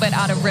creating a little bit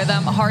out of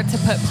rhythm. Hard to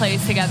put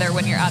plays together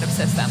when you're out of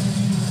system.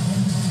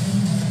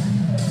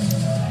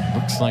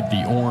 Looks like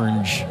the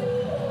Orange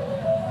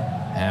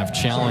have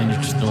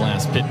challenged the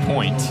last Pitt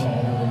point.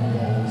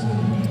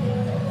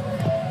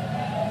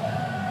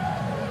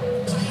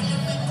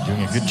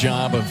 Doing a good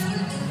job of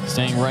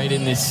staying right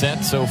in this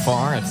set so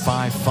far at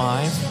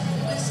 5-5.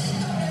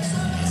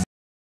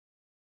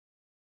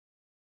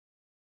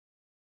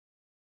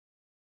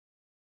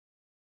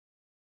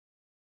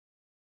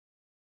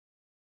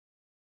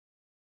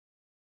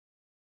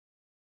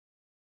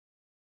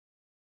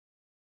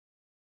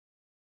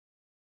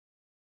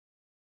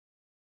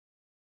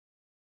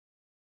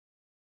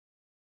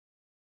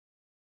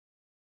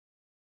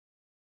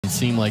 It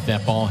seemed like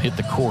that ball hit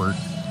the court.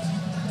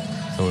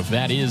 So if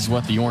that is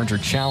what the Orange are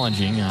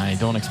challenging, I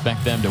don't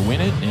expect them to win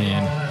it.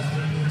 And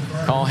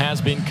call has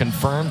been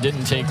confirmed.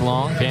 Didn't take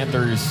long.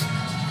 Panthers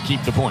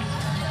keep the point.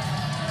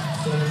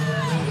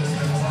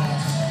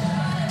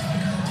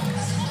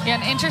 Yeah,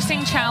 an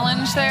interesting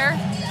challenge there,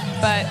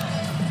 but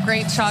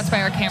great shots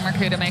by our camera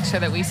crew to make sure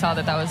that we saw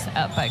that that was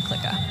up by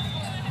Klicka.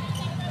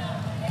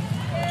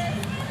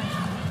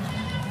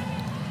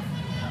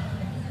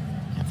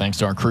 Thanks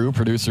to our crew,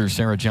 producer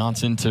Sarah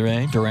Johnson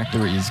today.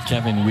 Director is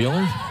Kevin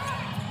Wheeler.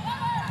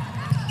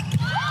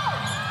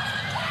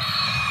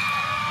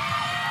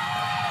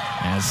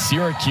 As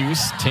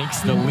Syracuse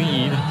takes the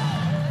lead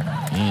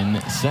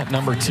in set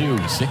number 2,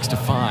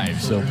 6-5.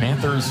 So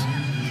Panthers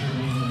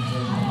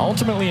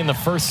ultimately in the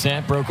first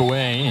set broke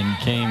away and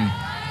came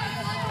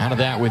out of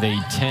that with a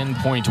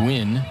 10-point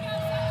win.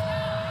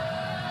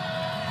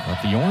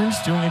 But the Orange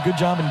doing a good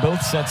job in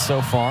both sets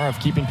so far of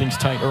keeping things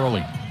tight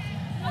early.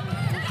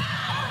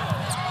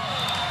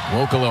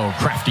 Wokolo,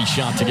 crafty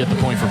shot to get the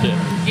point for Pitt.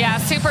 Yeah,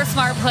 super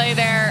smart play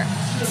there.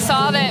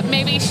 Saw that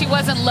maybe she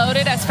wasn't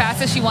loaded as fast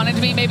as she wanted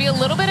to be. Maybe a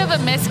little bit of a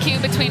miscue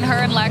between her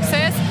and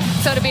Lexus.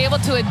 So to be able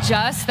to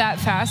adjust that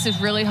fast is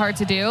really hard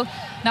to do.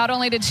 Not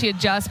only did she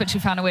adjust, but she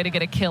found a way to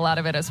get a kill out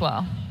of it as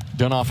well.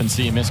 Don't often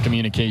see a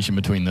miscommunication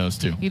between those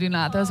two. You do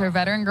not. Those are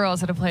veteran girls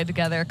that have played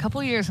together a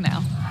couple years now.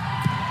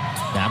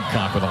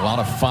 Babcock with a lot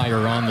of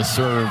fire on the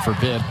serve for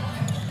Pitt.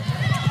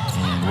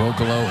 And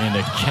Wokolo and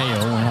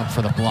Akeo went up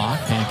for the block.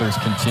 Panthers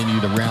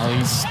continue the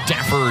rally.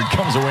 Stafford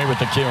comes away with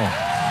the kill.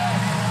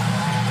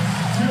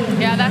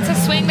 Yeah, that's a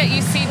swing that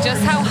you see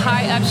just how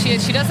high up she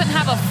is. She doesn't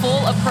have a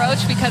full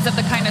approach because of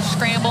the kind of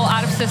scramble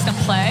out of system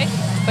play,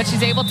 but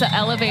she's able to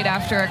elevate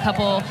after a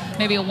couple,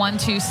 maybe a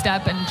 1-2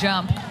 step and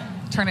jump,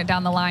 turn it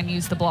down the line,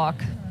 use the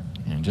block.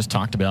 And just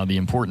talked about the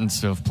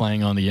importance of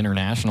playing on the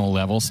international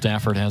level.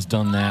 Stafford has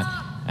done that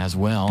as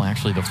well.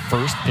 Actually, the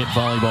first Pitt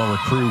volleyball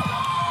recruit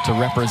to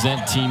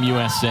represent Team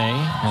USA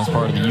as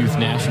part of the youth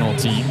national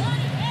team.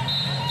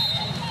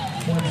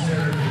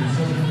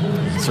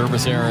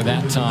 Service error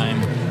that time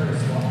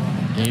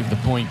gave the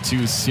point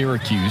to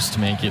Syracuse to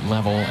make it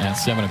level at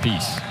 7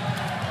 apiece.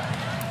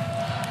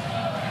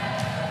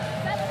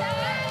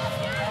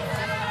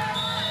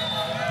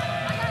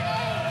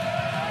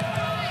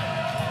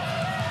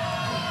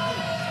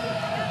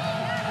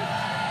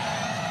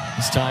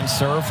 This time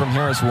serve from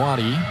Harris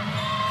Waddy.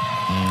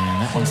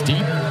 And that one's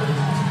deep.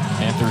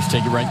 Panthers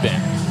take it right back.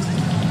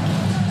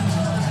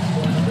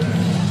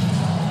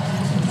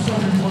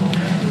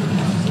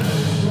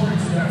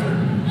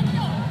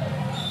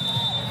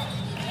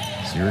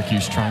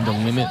 Syracuse trying to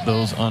limit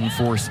those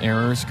unforced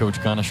errors. Coach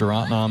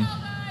Ganasharatnam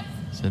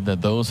said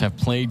that those have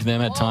plagued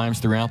them at times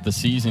throughout the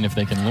season. If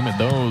they can limit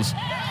those,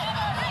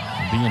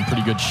 they'll be in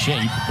pretty good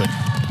shape, but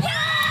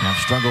have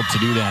struggled to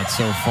do that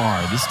so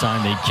far. This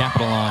time they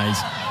capitalize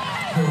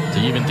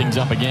to even things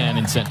up again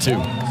in set 2.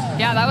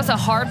 Yeah, that was a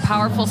hard,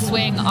 powerful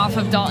swing off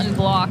of Dalton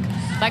block.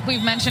 Like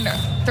we've mentioned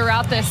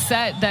throughout this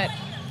set, that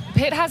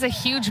Pitt has a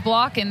huge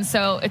block, and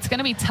so it's going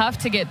to be tough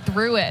to get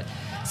through it.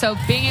 So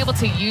being able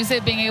to use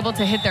it, being able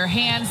to hit their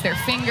hands, their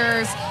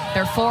fingers,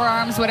 their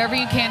forearms, whatever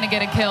you can to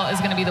get a kill is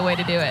going to be the way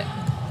to do it.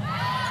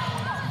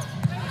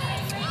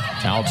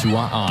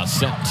 Taltua'a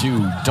set to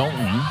Dalton.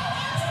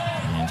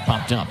 And it's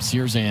popped up.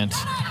 Searzant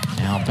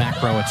now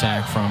back row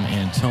attack from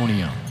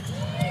Antonio.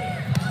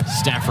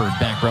 Stafford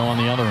back row on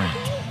the other end.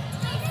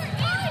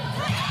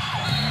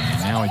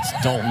 And now it's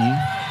Dalton.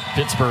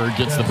 Pittsburgh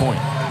gets the point.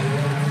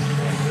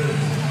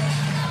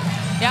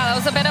 Yeah, that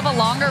was a bit of a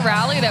longer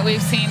rally that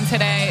we've seen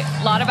today.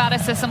 A lot of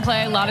out-of-system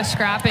play, a lot of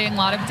scrapping, a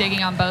lot of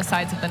digging on both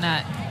sides of the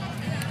net.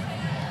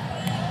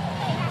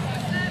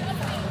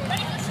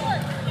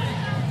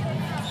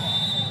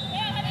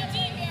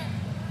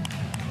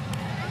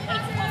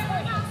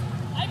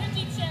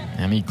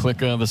 Emmy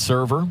Klicka, the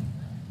server,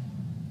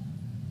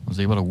 was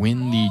able to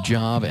win the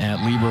job at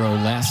libero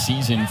last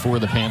season for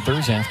the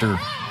Panthers after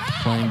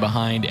playing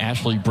behind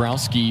Ashley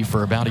Browski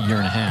for about a year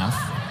and a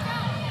half.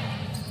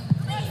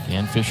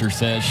 Dan Fisher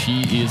says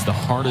she is the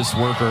hardest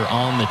worker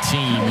on the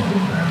team,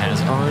 has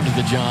earned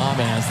the job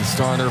as the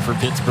starter for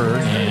Pittsburgh,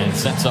 and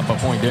sets up a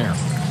point there.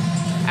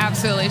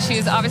 Absolutely.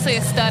 She's obviously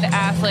a stud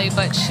athlete,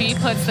 but she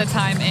puts the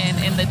time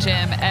in the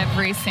gym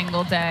every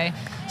single day.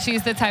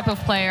 She's the type of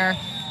player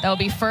that will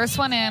be first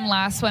one in,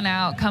 last one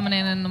out, coming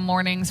in the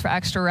mornings for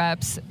extra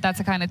reps. That's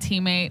the kind of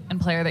teammate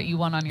and player that you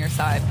want on your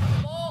side.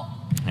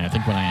 And I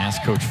think when I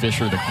asked Coach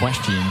Fisher the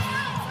question,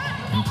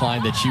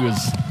 implied that she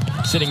was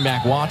sitting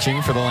back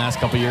watching for the last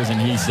couple years,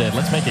 and he said,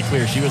 let's make it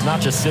clear, she was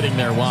not just sitting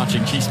there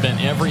watching. She spent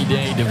every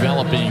day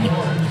developing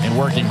and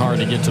working hard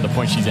to get to the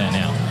point she's at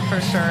now. For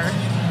sure.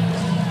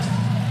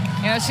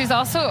 You know, she's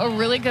also a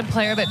really good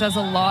player that does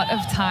a lot of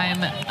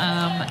time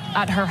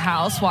at her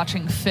house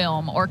watching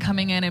film, or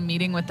coming in and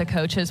meeting with the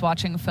coaches,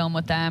 watching film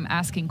with them,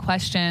 asking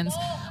questions,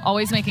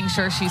 always making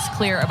sure she's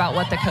clear about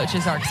what the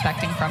coaches are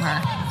expecting from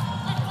her.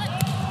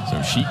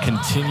 So she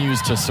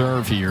continues to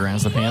serve here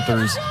as the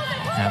Panthers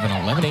have an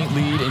 11-8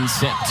 lead in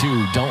set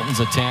 2. Dalton's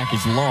attack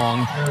is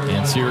long,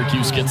 and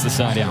Syracuse gets the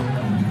side out.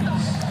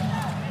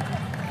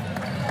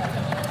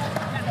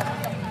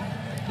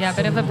 Yeah, a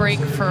bit of a break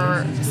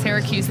for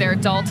Syracuse there.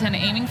 Dalton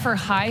aiming for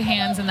high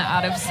hands in the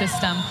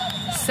out-of-system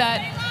set,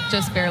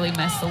 just barely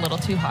missed, a little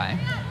too high.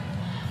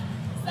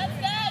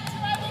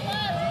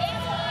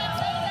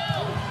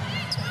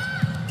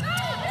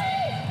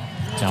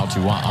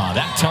 Taltua'a,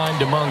 that time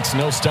to Monks,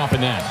 no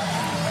stopping that.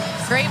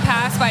 Great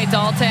pass by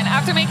Dalton.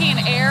 After making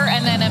an error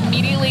and then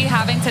immediately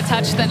having to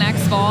touch the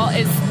next ball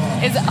is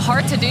is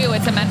hard to do.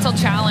 It's a mental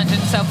challenge,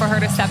 and so for her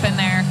to step in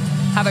there,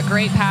 have a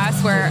great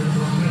pass where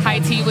High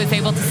T was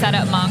able to set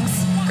up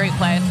Monks. Great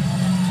play.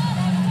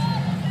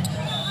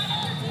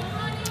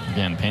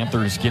 Again,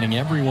 Panthers getting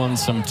everyone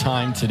some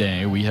time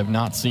today. We have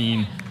not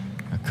seen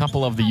a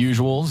couple of the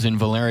usuals in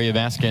Valeria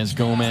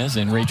Vasquez-Gomez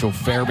and Rachel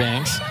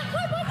Fairbanks.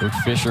 Coach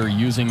Fisher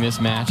using this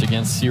match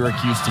against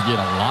Syracuse to get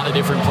a lot of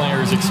different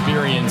players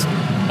experience.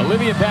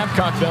 Olivia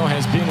Babcock, though,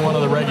 has been one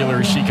of the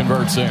regulars. She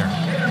converts there.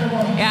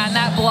 Yeah, and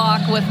that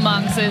block with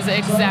Monks is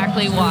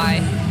exactly why.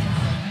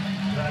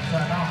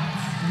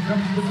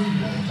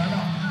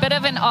 Bit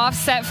of an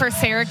offset for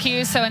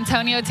Syracuse, so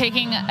Antonio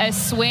taking a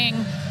swing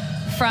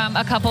from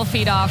a couple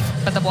feet off,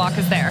 but the block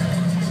is there.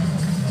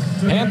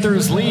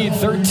 Panthers lead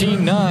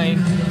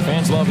 13-9.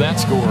 Fans love that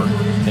score.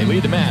 They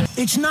lead the match.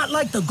 It's not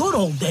like the good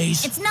old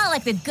days. It's not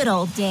like the good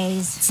old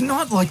days. It's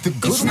not like the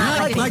good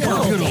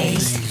old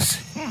days.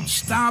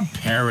 Stop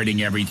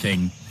parroting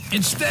everything.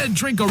 Instead,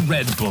 drink a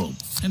Red Bull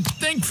and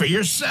think for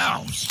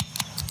yourselves.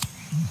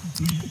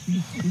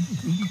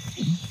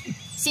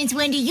 Since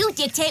when do you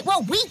dictate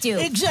what we do?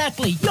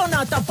 Exactly. You're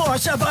not the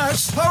boss of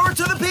us. Power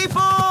to the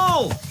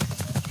people!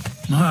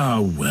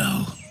 Oh,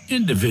 well.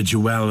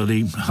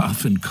 Individuality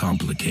often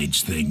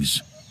complicates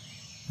things.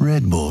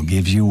 Red Bull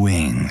gives you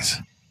wings.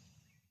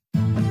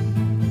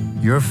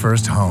 Your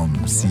first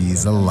home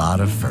sees a lot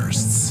of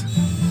firsts.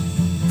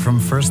 From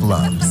first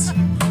loves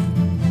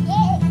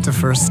to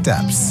first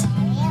steps.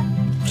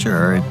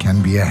 Sure, it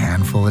can be a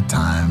handful at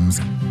times,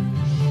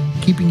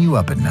 keeping you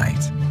up at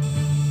night.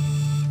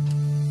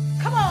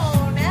 Come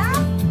on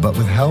now. But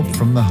with help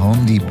from the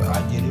Home Depot,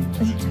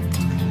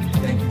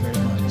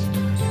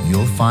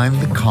 you'll find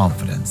the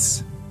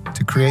confidence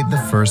to create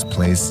the first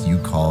place you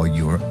call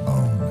your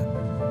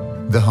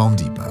own. The Home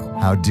Depot,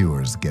 how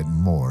doers get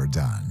more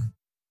done.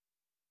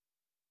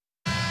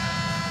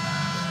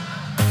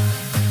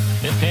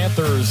 Pitt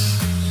Panthers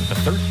with a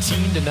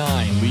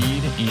 13-9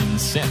 lead in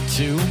set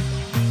 2.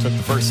 Took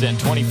the first set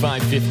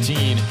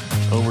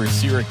 25-15 over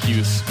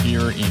Syracuse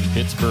here in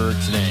Pittsburgh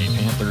today.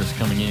 Panthers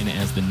coming in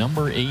as the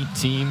number 8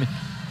 team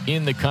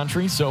in the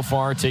country so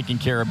far, taking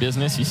care of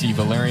business. You see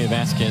Valeria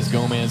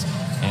Vasquez-Gomez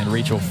and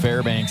Rachel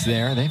Fairbanks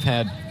there. They've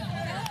had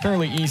a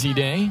fairly easy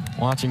day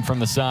watching from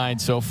the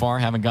side so far.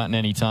 Haven't gotten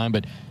any time,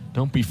 but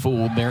don't be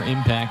fooled. Their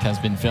impact has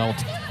been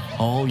felt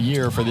all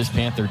year for this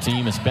Panther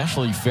team,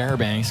 especially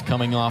Fairbanks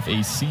coming off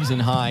a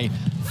season-high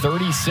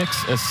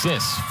 36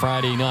 assists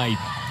Friday night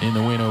in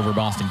the win over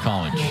Boston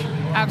College.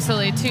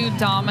 Absolutely, 2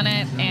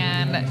 dominant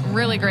and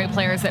really great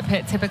players that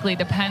Pitt typically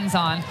depends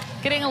on.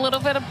 Getting a little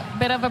bit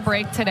of a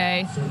break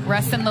today,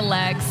 resting the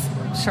legs.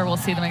 I'm sure we'll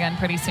see them again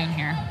pretty soon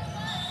here.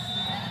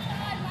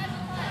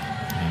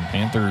 And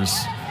Panthers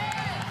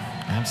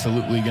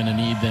absolutely going to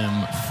need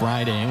them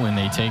Friday when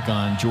they take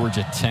on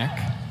Georgia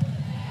Tech.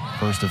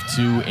 First of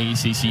 2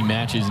 ACC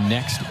matches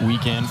next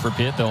weekend for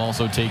Pitt. They'll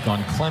also take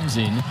on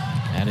Clemson.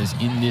 That is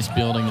in this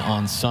building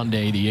on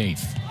Sunday the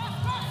 8th.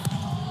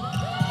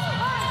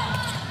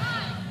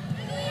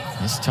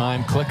 This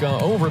time,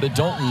 Klicka over to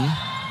Dalton.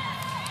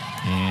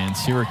 And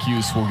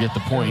Syracuse will get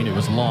the point. It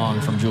was long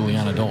from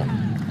Juliana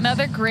Dalton.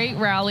 Another great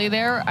rally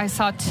there. I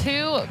saw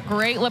 2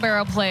 great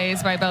libero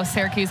plays by both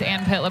Syracuse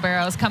and Pitt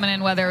liberos coming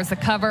in, whether it was a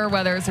cover,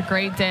 whether it was a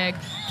great dig,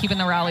 keeping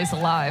the rallies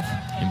alive.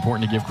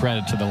 Important to give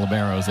credit to the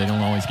liberos. They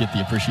don't always get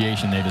the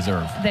appreciation they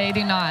deserve. They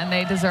do not, and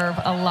they deserve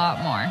a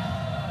lot more.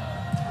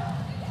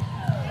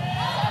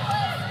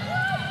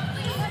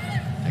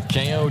 A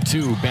KO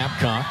to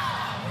Babcock.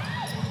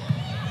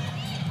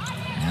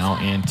 Now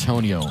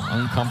Antonio,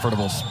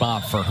 uncomfortable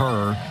spot for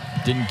her.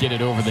 Didn't get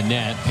it over the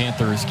net.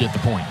 Panthers get the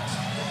point.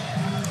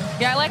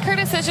 Yeah, I like her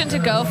decision to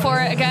go for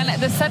it. Again,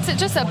 this sets it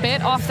just a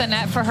bit off the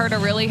net for her to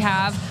really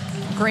have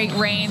great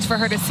range, for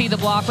her to see the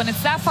block. When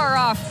it's that far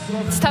off,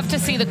 it's tough to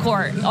see the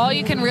court. All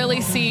you can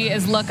really see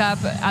is look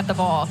up at the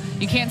ball.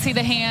 You can't see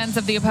the hands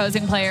of the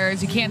opposing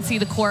players. You can't see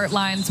the court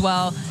lines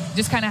well. You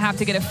just kind of have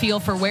to get a feel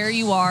for where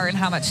you are and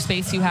how much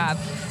space you have.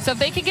 So if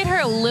they could get her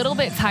a little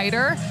bit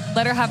tighter,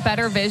 let her have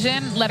better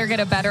vision, let her get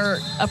a better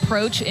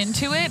approach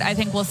into it, I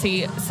think we'll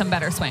see some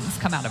better swings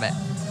come out of it.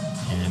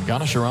 And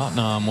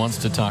Ganasharatnam wants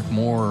to talk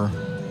more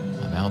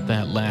about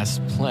that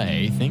last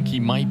play. I think he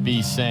might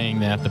be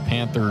saying that the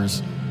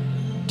Panthers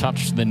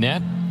touched the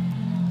net.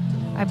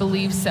 I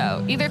believe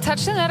so. Either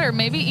touched the net or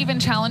maybe even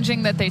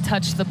challenging that they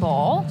touched the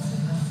ball.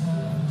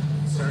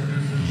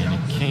 And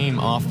it came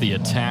off the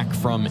attack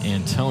from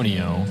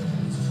Antonio.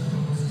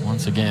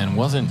 Once again,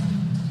 wasn't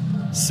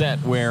set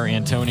where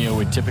Antonio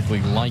would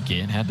typically like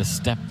it. Had to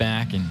step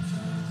back and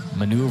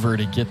maneuver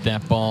to get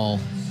that ball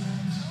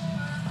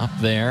up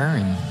there.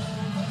 And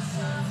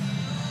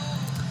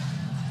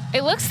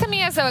it looks to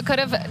me as though it could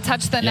have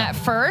touched the net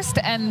first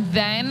and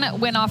then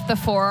went off the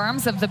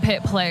forearms of the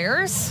Pitt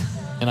players.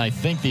 And I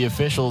think the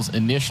officials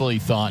initially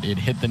thought it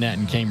hit the net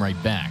and came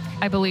right back.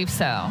 I believe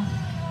so.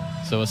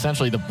 So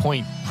essentially the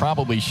point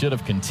probably should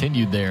have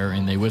continued there,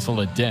 and they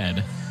whistled it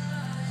dead.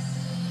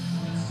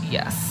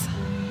 Yes.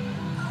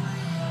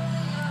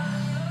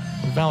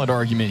 A valid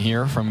argument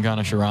here from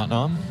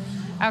Ganasharatnam.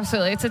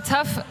 Absolutely. It's a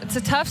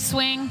tough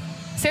swing.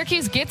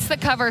 Syracuse gets the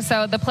cover,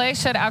 so the play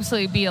should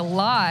absolutely be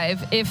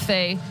alive if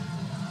they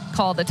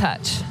call the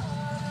touch.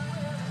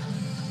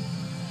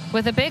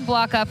 With a big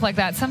block up like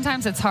that,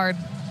 sometimes it's hard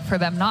for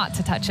them not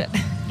to touch it.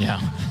 Yeah.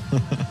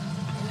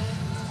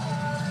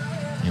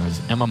 It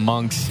was Emma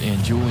Monks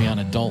and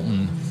Juliana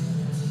Dalton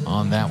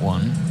on that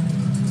one.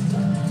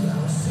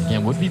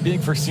 Again, would be big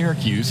for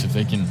Syracuse if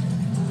they can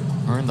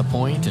earn the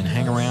point and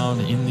hang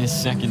around in this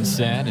second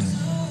set. And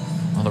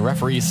well, the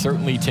referee is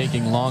certainly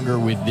taking longer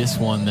with this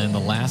one than the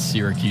last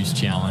Syracuse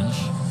challenge.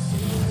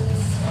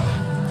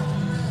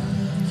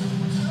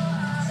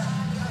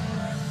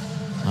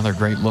 Another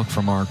great look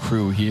from our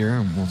crew here,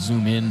 and we'll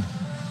zoom in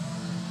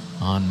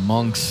on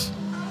Monks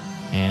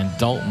and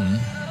Dalton.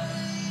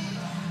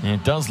 And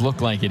it does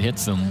look like it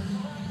hits them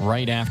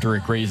right after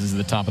it grazes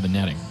the top of the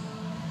netting.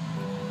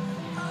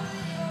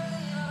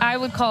 I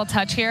would call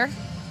touch here.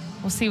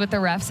 We'll see what the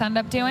refs end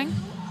up doing.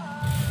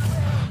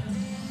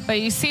 But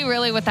you see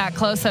really with that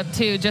close-up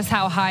too, just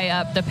how high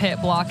up the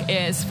Pitt block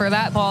is. For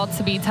that ball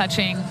to be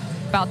touching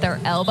about their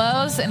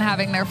elbows and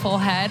having their full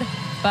head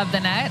above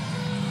the net,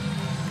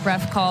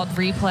 ref called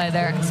replay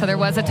there. So there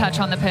was a touch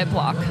on the Pitt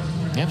block.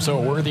 Yep, so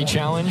a worthy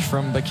challenge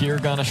from Bakir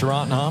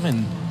Ganasharatnam,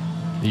 and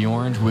the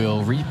Orange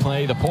will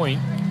replay the point.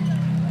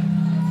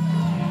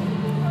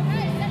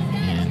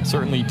 And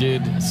certainly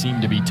did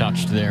seem to be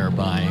touched there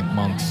by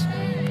Monks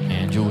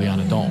and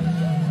Juliana Dalton.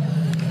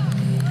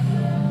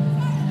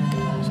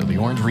 So the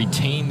Orange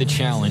retained the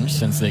challenge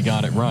since they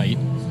got it right.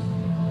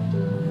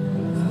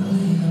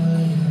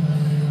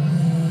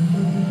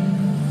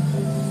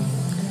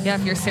 Yeah,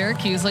 if you're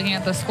Syracuse looking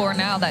at the score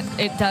now, that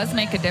it does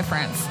make a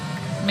difference.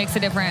 It makes a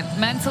difference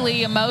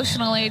mentally,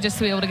 emotionally, just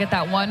to be able to get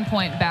that 1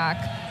 point back.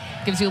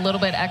 Gives you a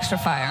little bit extra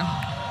fire.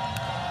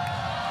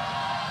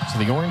 So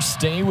the Orange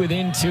stay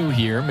within 2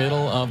 here,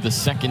 middle of the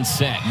second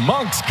set.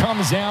 Monks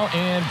comes out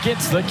and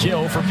gets the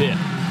kill for Pitt.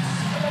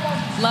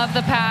 Love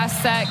the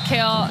pass, set,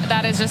 kill.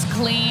 That is just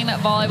clean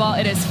volleyball.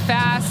 It is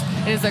fast,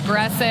 it is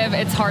aggressive,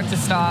 it's hard to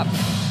stop.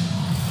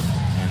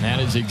 And that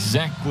is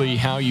exactly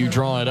how you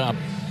draw it up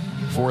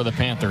for the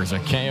Panthers. A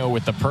KO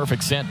with the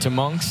perfect set to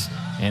Monks,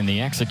 and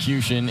the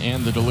execution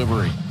and the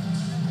delivery.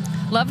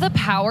 Love the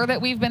power that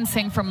we've been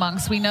seeing from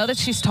Monks. We know that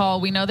she's tall,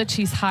 we know that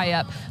she's high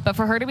up, but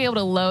for her to be able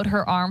to load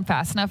her arm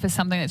fast enough is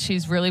something that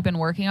she's really been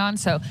working on,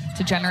 so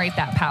to generate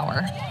that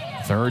power.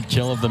 Third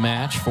kill of the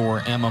match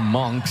for Emma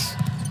Monks.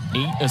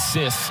 8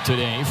 assists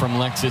today from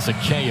Lexis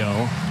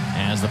Akeo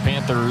as the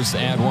Panthers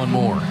add 1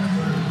 more.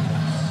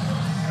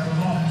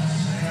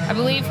 I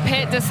believe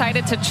Pitt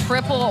decided to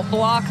triple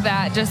block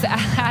that, just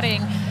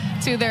adding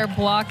to their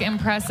block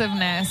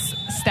impressiveness.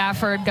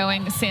 Stafford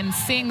going,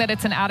 seeing that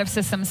it's an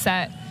out-of-system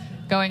set,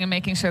 going and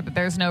making sure that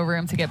there's no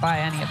room to get by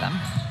any of them.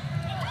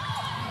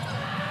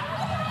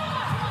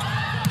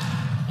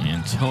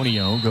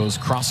 Antonio goes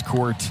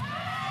cross-court,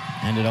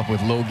 ended up with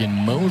Logan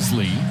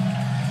Mosley.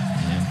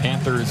 And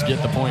Panthers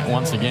get the point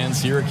once again.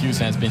 Syracuse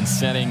has been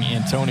setting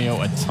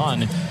Antonio a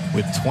ton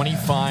with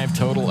 25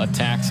 total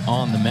attacks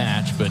on the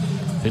match, but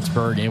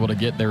Pittsburgh able to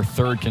get their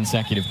 3rd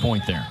consecutive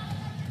point there.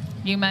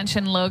 You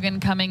mentioned Logan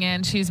coming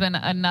in. She's been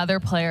another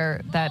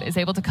player that is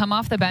able to come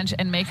off the bench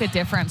and make a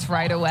difference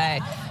right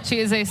away. She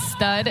is a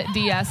stud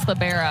DS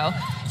libero.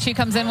 She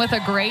comes in with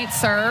a great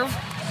serve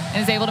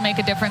and is able to make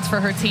a difference for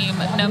her team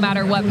no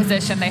matter what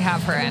position they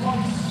have her in.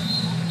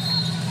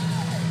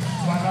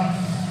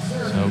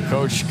 So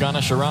Coach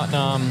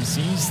Ganasharatnam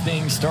sees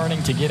things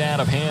starting to get out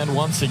of hand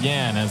once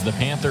again as the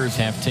Panthers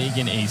have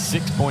taken a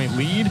 6-point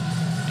lead,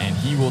 and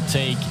he will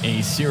take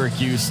a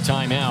Syracuse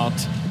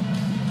timeout.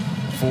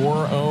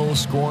 4-0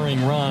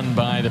 scoring run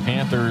by the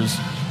Panthers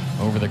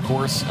over the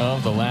course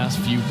of the last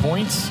few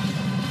points.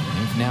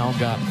 They've now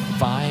got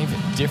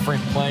 5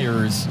 different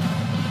players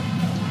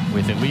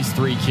with at least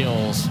 3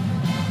 kills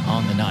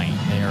on the night.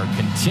 They are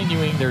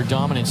continuing their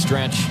dominant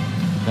stretch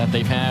that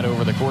they've had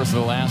over the course of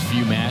the last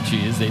few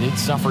matches. They did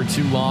suffer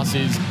 2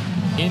 losses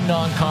in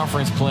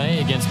non-conference play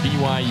against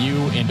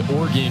BYU and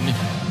Oregon,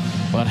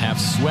 but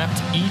have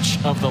swept each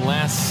of the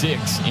last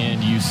 6,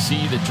 and you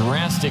see the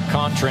drastic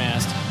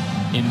contrast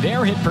in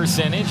their hit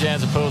percentage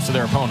as opposed to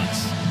their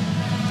opponents.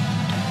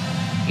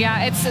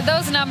 Yeah,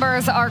 those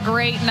numbers are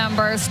great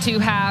numbers to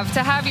have.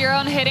 To have your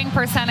own hitting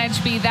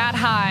percentage be that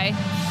high,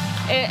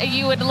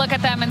 you would look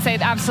at them and say,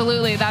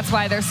 absolutely, that's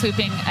why they're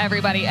sweeping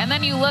everybody. And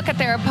then you look at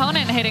their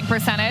opponent hitting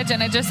percentage,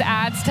 and it just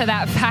adds to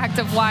that fact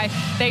of why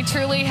they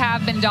truly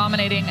have been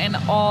dominating in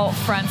all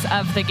fronts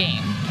of the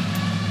game.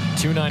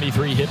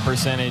 .293 hit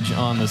percentage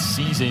on the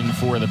season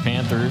for the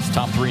Panthers,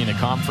 top 3 in the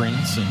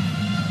conference. And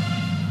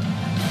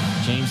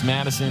James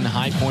Madison,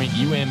 High Point,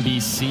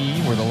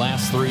 UMBC were the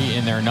last 3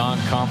 in their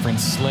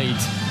non-conference slate.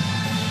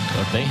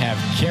 But they have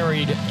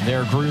carried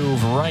their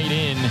groove right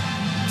in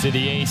to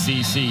the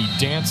ACC,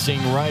 dancing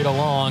right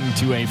along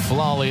to a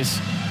flawless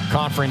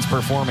conference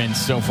performance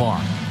so far.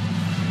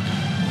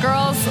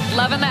 Girls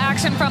loving the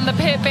action from the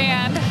Pitt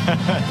band.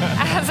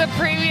 As a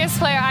previous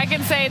player, I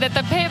can say that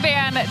the Pitt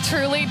band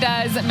truly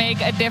does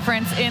make a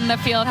difference in the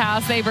field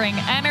house. They bring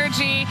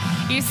energy.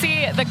 You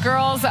see the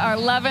girls are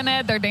loving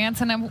it. They're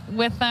dancing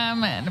with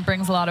them, and it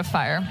brings a lot of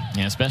fire.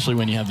 Yeah, especially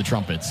when you have the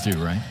trumpets too,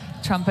 right?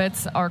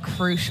 Trumpets are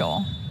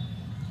crucial.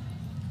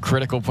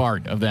 Critical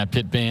part of that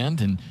Pitt band,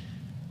 and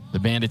the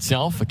band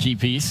itself, a key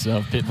piece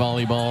of Pitt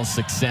volleyball's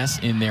success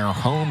in their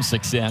home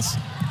success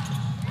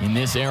in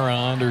this era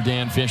under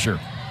Dan Fisher.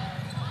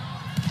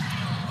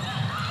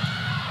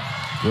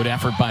 Good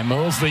effort by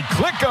Mosley.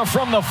 Klicka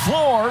from the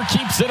floor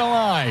keeps it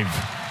alive.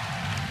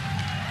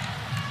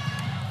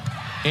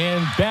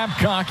 And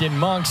Babcock and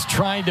Monks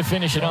tried to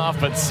finish it off,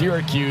 but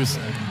Syracuse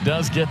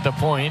does get the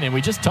point. And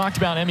we just talked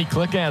about Emmy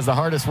Klicka as the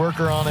hardest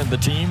worker on the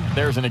team.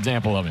 There's an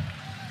example of it.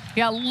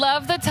 Yeah,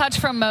 love the touch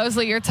from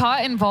Mosley. You're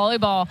taught in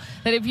volleyball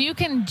that if you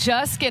can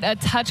just get a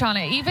touch on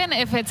it, even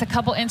if it's a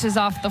couple inches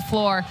off the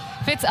floor,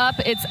 if it's up,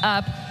 it's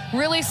up.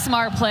 Really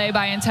smart play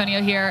by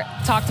Antonio here.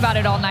 Talked about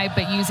it all night,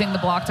 but using the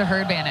block to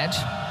her advantage.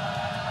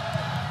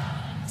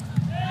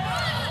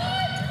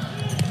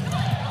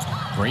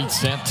 Great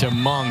set to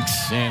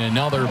Monks, and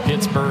another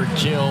Pittsburgh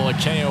kill.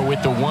 Akeo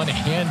with the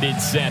one-handed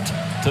set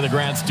to the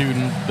grad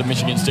student, the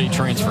Michigan State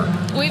transfer.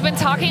 We've been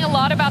talking a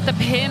lot about the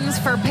pins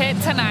for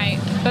Pitt tonight,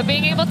 but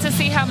being able to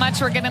see how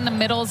much we're getting the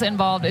middles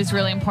involved is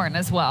really important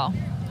as well.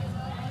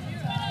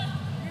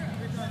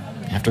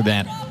 After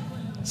that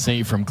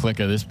save from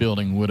Klicka, this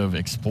building would have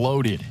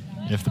exploded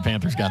if the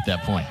Panthers got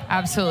that point.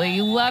 Absolutely.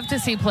 You love to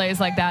see plays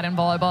like that in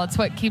volleyball. It's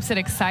what keeps it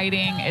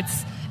exciting.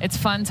 It's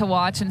fun to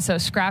watch, and so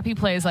scrappy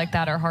plays like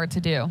that are hard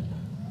to do.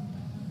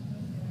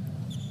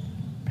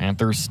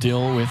 Panthers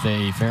still with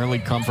a fairly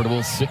comfortable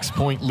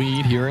 6-point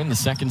lead here in the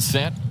second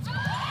set.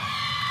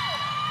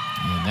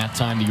 And that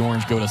time the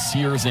Orange go to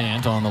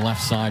Sears-Ant on the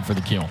left side for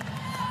the kill.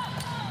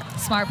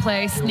 Smart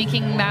play,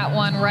 sneaking that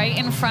one right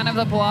in front of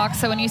the block.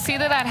 So when you see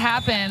that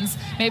happens,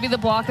 maybe the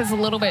block is a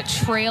little bit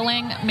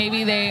trailing.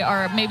 Maybe they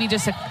are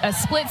just a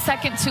split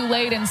second too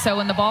late. And so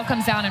when the ball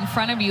comes down in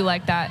front of you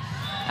like that,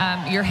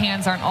 your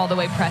hands aren't all the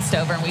way pressed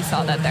over. And we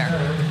saw that there.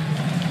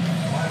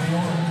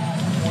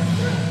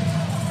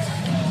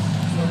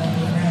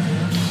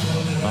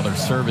 Another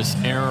service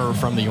error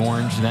from the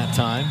Orange that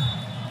time.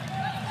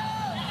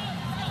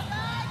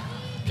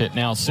 Pitt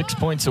now 6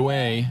 points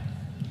away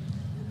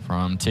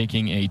from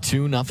taking a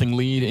 2-0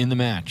 lead in the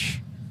match.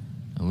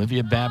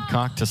 Olivia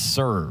Babcock to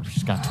serve.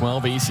 She's got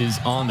 12 aces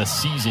on the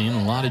season.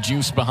 A lot of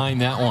juice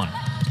behind that one.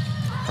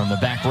 From the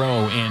back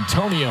row,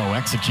 Antonio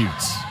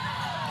executes.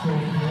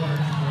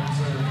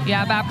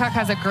 Yeah, Babcock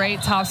has a great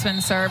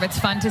topspin serve. It's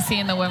fun to see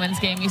in the women's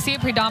game. You see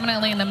it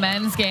predominantly in the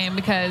men's game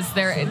because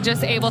they're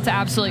just able to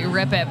absolutely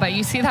rip it. But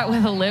you see that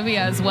with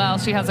Olivia as well.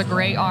 She has a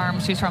great arm.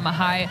 She's from a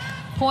high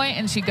point,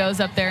 and she goes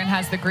up there and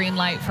has the green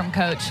light from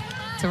coach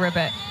to rip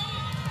it.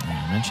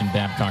 I mentioned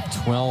Babcock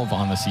 12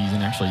 on the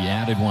season. Actually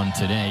added one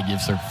today.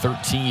 Gives her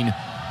 13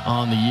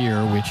 on the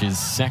year, which is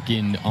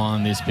second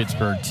on this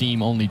Pittsburgh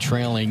team, only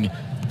trailing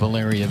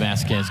Valeria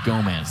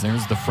Vasquez-Gomez.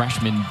 There's the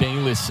freshman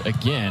Bayless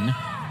again.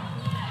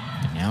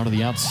 And now to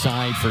the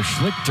outside for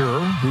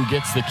Schlichter, who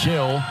gets the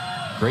kill.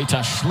 Greta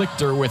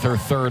Schlichter with her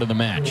third of the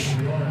match.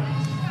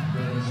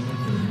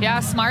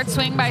 Yeah, smart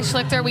swing by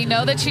Schlichter. We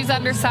know that she's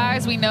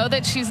undersized. We know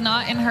that she's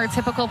not in her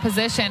typical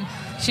position.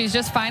 She's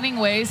just finding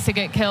ways to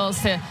get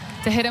kills, to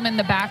hit them in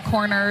the back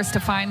corners, to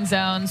find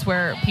zones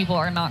where people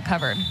are not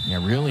covered.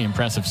 Yeah, really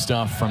impressive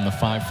stuff from the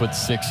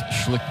 5'6"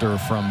 Schlichter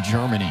from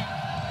Germany.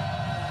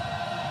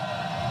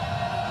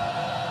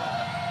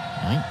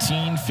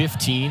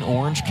 19-15,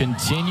 Orange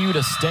continue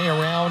to stay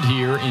around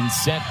here in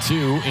set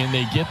 2, and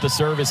they get the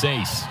service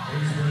ace.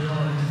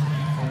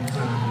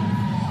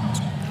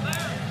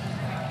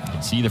 You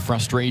can see the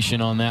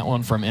frustration on that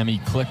one from Emmy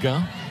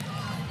Klicka.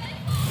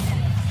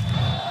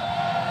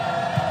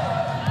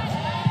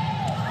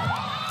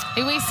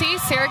 We see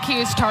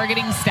Syracuse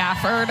targeting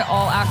Stafford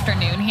all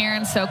afternoon here,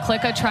 and so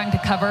Klicka trying to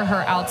cover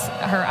her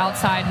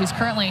outside, who's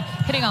currently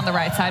hitting on the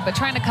right side, but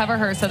trying to cover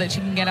her so that she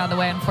can get out of the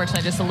way.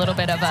 Unfortunately, just a little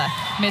bit of a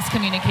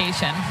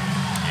miscommunication.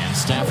 And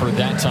Stafford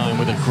that time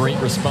with a great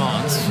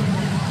response.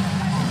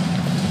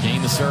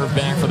 Gain the serve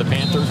back for the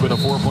Panthers with a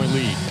 4-point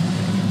lead.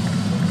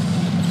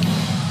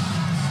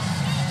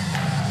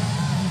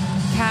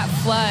 Kat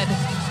Flood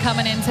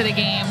coming into the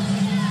game,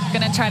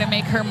 going to try to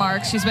make her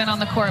mark. She's been on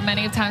the court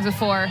many times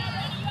before.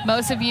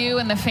 Most of you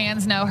and the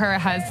fans know her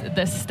as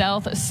the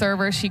stealth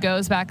server. She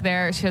goes back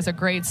there. She has a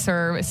great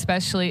serve,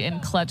 especially in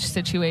clutch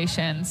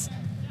situations.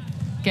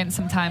 Getting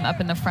some time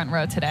up in the front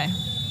row today.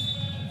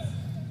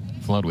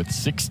 Flood with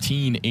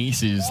 16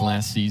 aces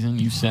last season.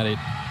 You said it.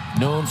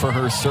 Known for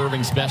her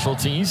serving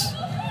specialties.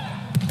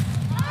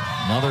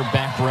 Another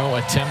back row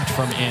attempt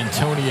from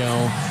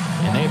Antonio.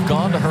 And they've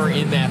gone to her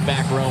in that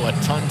back row a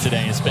ton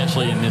today,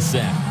 especially in this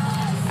set.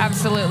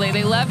 Absolutely.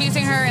 They love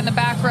using her in the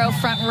back row,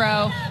 front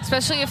row,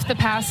 especially if the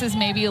pass is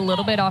maybe a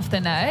little bit off the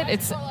net.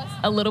 It's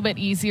a little bit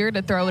easier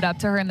to throw it up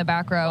to her in the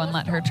back row and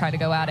let her try to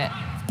go at it.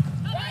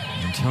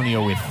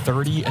 Antonio with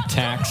 30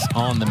 attacks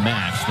on the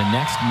match. The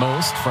next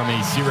most from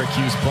a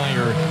Syracuse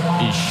player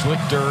is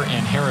Schlichter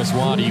and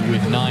Harris-Waddy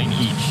with 9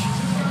 each.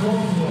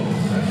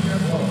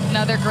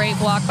 Another great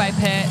block by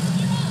Pitt.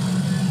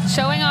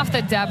 Showing off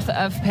the depth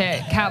of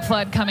Pitt. Cat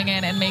Flood coming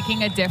in and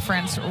making a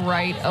difference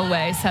right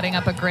away, setting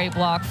up a great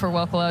block for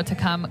Wokolo to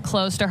come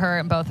close to her,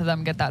 and both of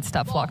them get that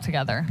step block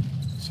together.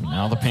 So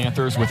now the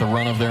Panthers with a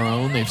run of their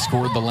own. They've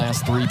scored the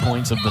last 3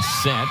 points of the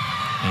set,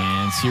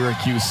 and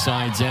Syracuse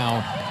sides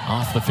out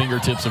off the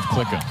fingertips of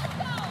Klicka.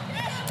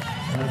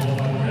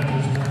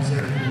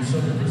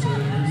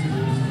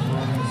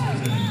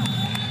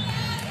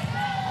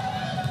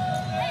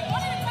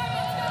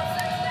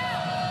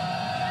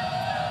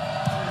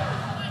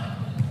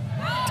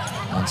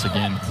 Once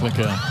again,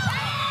 Klicka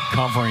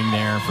covering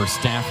there for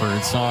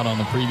Stafford. Saw it on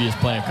the previous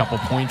play a couple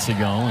points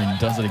ago and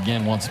does it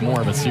again once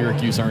more, but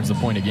Syracuse earns the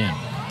point again.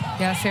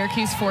 Yeah,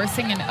 Syracuse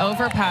forcing an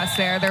overpass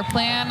there. Their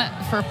plan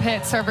for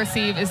Pitt serve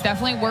receive is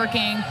definitely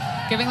working,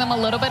 giving them a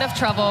little bit of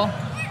trouble.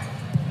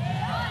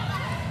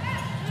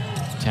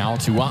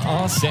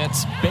 Tautua'a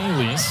sets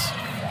Bayless.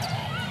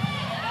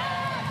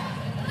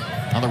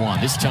 Another one,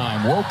 this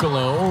time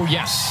Wokolo,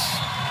 yes.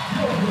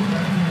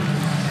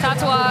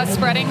 Tautua'a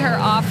spreading her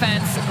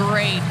offense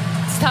great.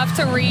 It's tough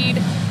to read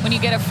when you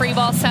get a free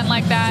ball sent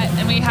like that,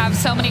 and we have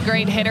so many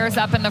great hitters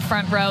up in the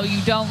front row. You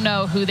don't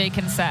know who they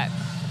can set.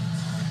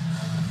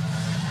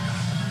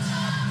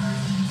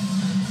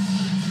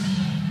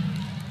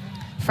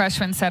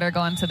 Freshman setter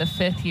going to the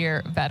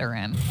 5th-year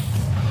veteran.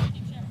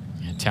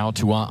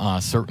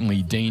 Tautua'a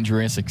certainly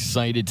dangerous.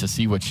 Excited to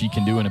see what she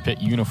can do in a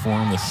Pitt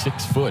uniform. The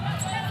 6-foot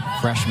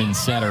freshman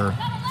setter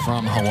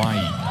from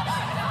Hawaii.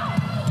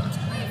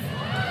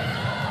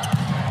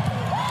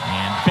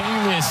 And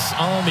Bayless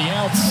on the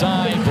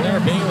outside.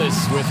 Blair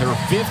Bayless with her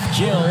 5th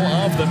kill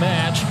of the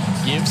match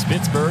gives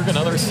Pittsburgh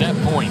another set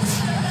point.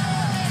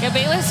 Yeah,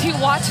 Bayless, you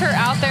watch her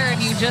out there and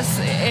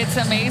it's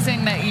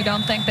amazing that you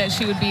don't think that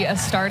she would be a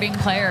starting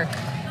player.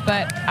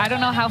 But I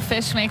don't know how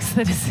Fish makes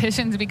the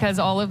decisions because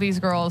all of these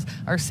girls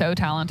are so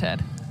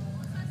talented.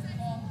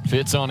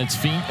 Fitz on its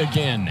feet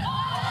again.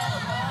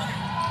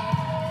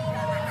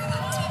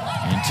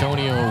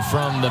 Antonio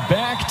from the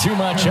back, too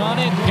much on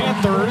it.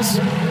 Panthers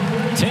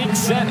take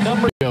set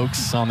number.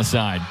 Jokes on the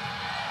side.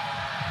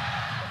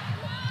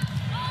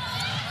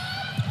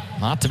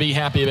 Not to be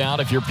happy about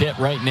if you're Pitt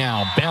right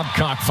now.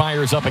 Babcock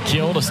fires up a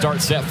kill to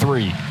start set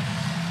 3.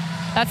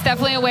 That's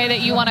definitely a way that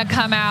you want to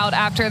come out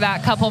after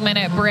that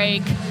couple-minute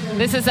break.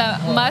 This is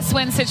a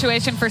must-win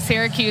situation for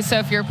Syracuse, so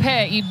if you're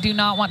Pitt, you do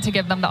not want to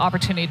give them the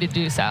opportunity to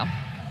do so.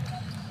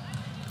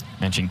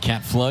 Mentioned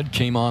Cat Flood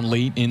came on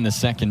late in the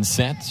 2nd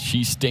set.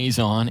 She stays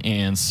on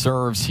and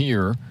serves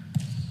here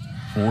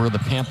for the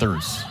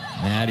Panthers.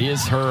 That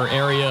is her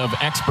area of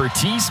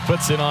expertise.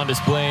 Puts it on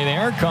display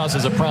there,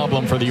 causes a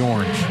problem for the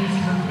Orange.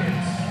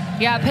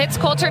 Yeah, Pitt's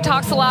culture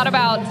talks a lot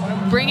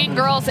about bringing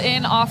girls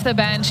in off the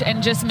bench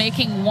and just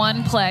making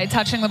one play,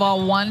 touching the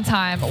ball one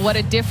time. What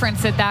a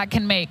difference that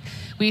can make.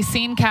 We've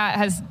seen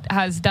Kat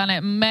has done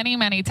it many,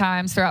 many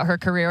times throughout her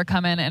career,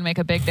 come in and make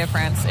a big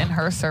difference in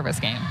her service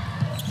game.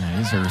 That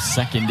is her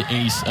 2nd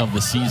ace of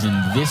the season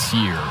this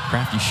year.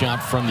 Crafty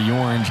shot from the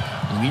Orange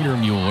leader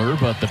Mueller,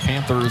 but the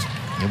Panthers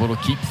able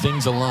to keep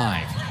things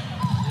alive.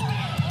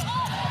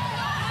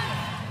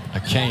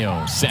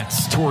 Akeo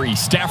sets Tori.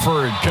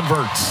 Stafford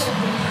converts.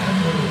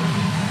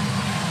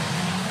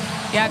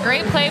 Yeah,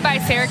 great play by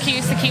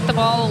Syracuse to keep the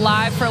ball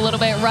alive for a little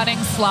bit, running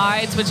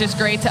slides, which is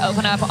great to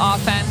open up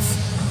offense.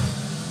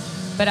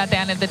 But at the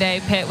end of the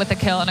day, Pitt with the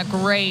kill and a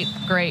great,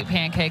 great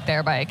pancake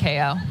there by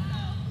Akeo.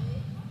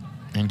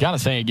 And gotta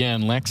say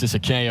again, Lexis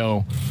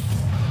Akeo,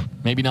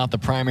 maybe not the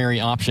primary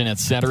option at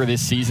setter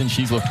this season.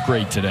 She's looked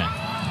great today.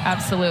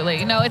 Absolutely.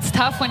 You know, it's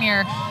tough when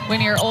you're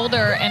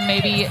older and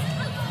maybe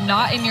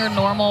not in your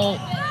normal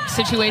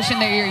situation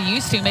that you're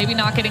used to, maybe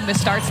not getting the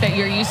starts that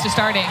you're used to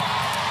starting.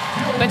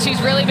 But she's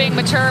really being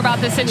mature about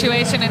this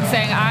situation and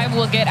saying, I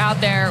will get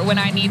out there when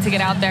I need to get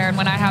out there, and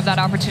when I have that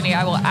opportunity,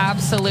 I will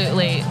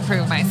absolutely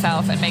prove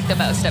myself and make the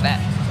most of it.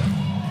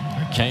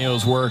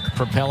 Akeo's work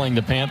propelling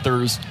the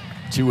Panthers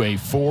to a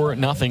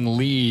 4-0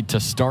 lead to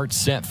start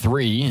set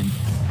 3. And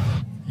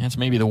that's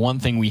maybe the one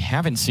thing we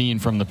haven't seen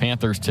from the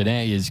Panthers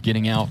today is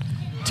getting out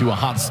to a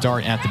hot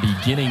start at the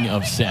beginning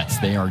of sets.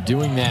 They are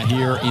doing that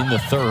here in the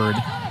 3rd.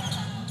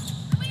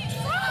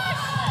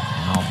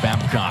 Now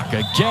Babcock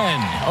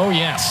again. Oh,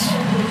 yes.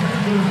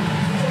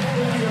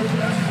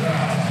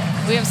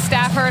 We have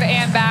Stafford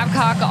and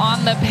Babcock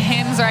on the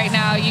pins right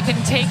now. You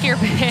can take your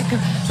pick,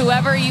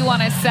 whoever you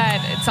want to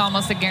set. It's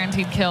almost a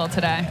guaranteed kill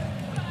today.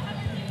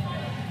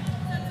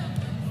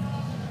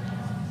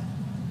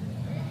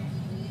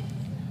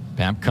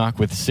 Babcock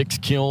with 6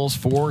 kills,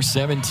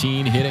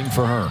 417 hitting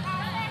for her.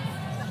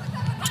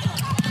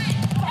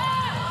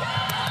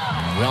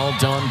 Well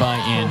done by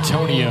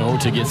Antonio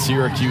to get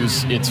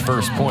Syracuse its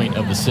first point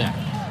of the set.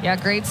 Yeah,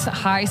 great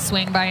high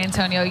swing by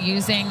Antonio,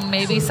 using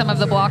maybe some of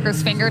the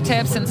blocker's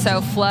fingertips, and so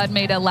Flood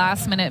made a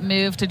last-minute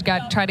move to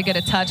try to get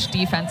a touch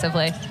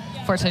defensively.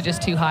 Fortunately,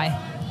 just too high.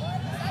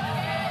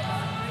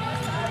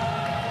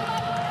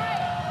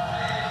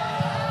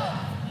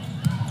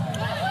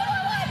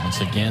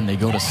 Once again, they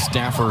go to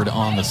Stafford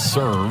on the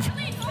serve.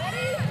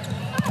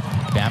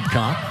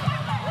 Babcock.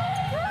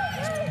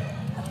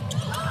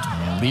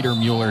 And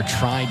Liedermuller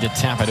tried to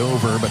tap it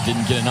over, but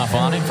didn't get enough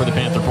on it for the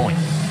Panther point.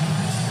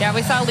 Yeah,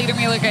 we saw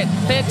Liedermuller get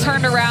a bit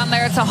turned around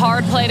there. It's a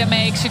hard play to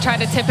make. She tried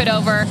to tip it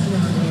over.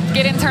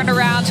 Getting turned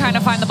around, trying to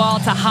find the ball.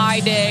 It's a high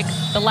dig.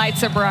 The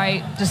lights are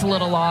bright. Just a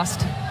little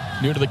lost.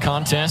 New to the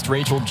contest,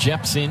 Rachel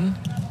Jepson.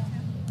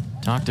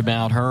 Talked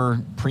about her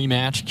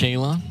pre-match,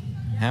 Kayla.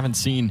 Haven't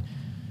seen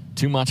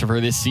too much of her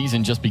this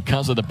season just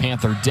because of the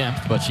Panther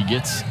depth, but she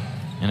gets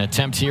an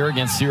attempt here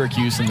against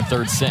Syracuse in the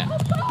third set.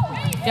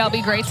 Yeah, it'll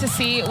be great to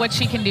see what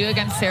she can do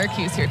against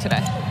Syracuse here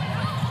today.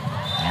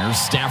 Here's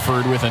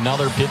Stafford with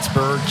another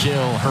Pittsburgh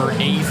kill, her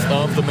 8th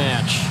of the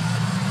match.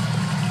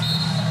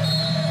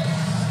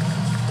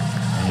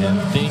 And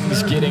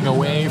things getting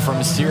away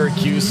from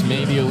Syracuse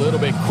maybe a little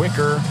bit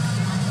quicker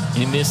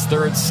in this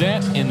third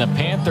set, and the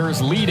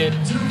Panthers lead it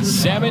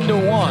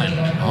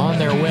 7-1 on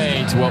their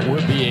way to what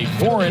would be a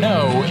 4-0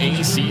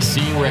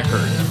 ACC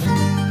record.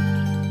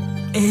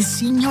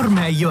 Senor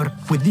Mayor,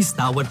 with this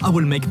tower, I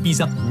will make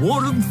Pisa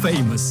world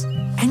famous.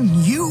 And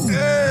you?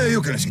 Yeah,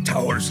 you can see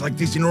towers like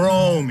this in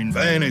Rome, in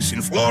Venice,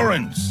 in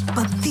Florence.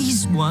 But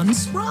this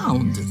one's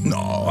round.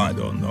 No, I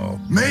don't know.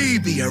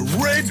 Maybe a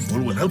Red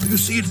Bull will help you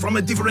see it from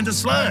a different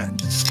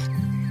slant.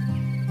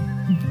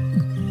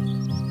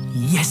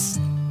 Yes,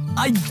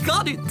 I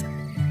got it.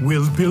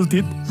 We'll build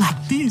it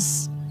like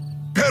this.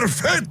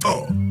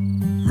 Perfetto!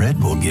 Red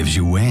Bull gives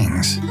you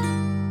wings.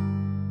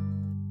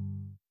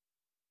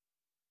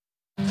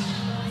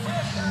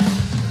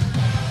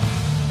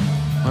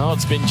 Well,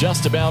 it's been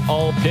just about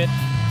all Pitt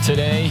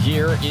today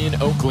here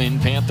in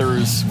Oakland.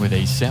 Panthers with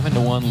a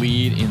 7-1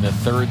 lead in the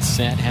third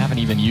set. Haven't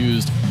even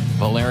used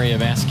Valeria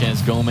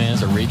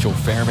Vasquez-Gomez or Rachel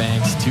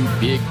Fairbanks, two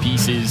big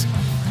pieces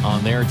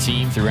on their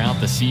team throughout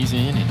the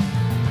season,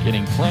 and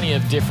getting plenty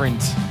of different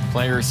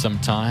players some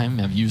time.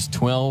 Have used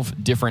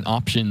 12 different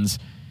options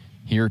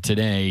here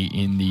today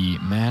in the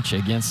match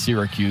against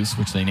Syracuse,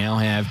 which they now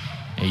have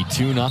a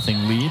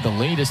 2-0 lead. The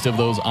latest of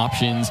those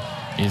options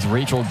is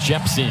Rachel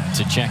Jepson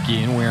to check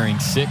in, wearing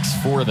 6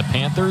 for the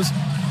Panthers.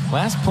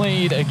 Last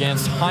played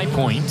against High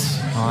Point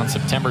on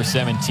September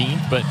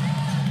 17th, but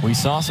we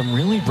saw some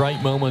really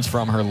bright moments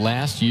from her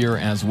last year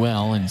as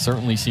well, and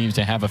certainly seems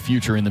to have a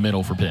future in the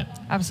middle for Pitt.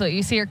 Absolutely.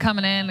 You see her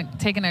coming in,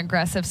 taking an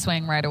aggressive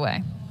swing right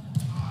away.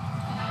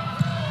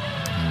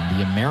 And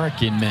the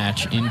American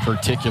match in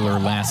particular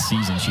last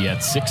season, she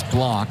had 6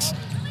 blocks,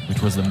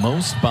 which was the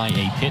most by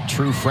a Pitt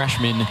true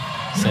freshman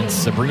since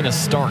Sabrina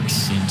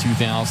Starks in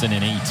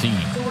 2018.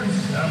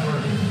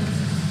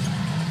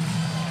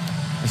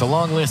 There's a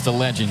long list of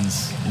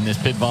legends in this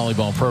Pitt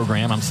volleyball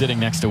program. I'm sitting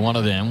next to one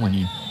of them when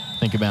you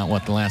think about,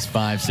 what, the last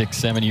 5, 6,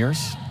 7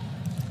 years?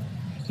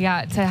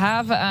 Yeah, to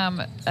have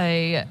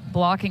a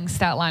blocking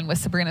stat line with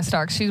Sabrina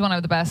Starks, she's one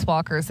of the best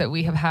blockers that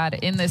we have had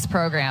in this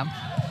program.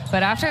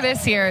 But after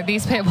this year,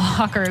 these Pitt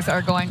blockers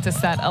are going to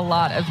set a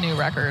lot of new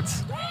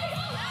records.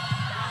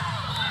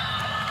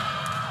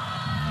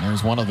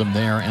 There's one of them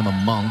there, Emma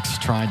Monks,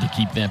 tried to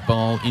keep that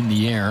ball in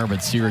the air,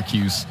 but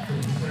Syracuse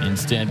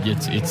instead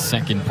gets its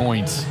second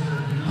point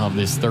of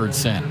this third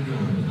set.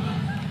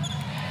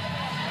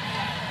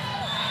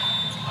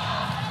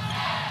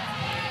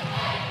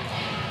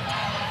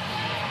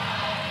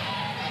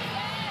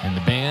 And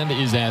the band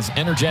is as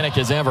energetic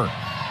as ever.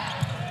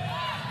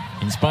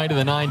 In spite of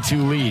the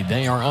 9-2 lead,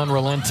 they are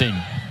unrelenting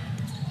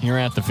here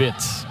at the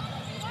Fitz.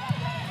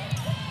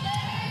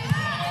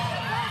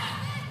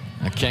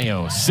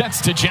 Akeo sets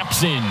to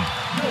Jepson.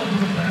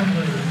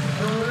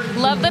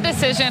 Love the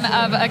decision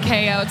of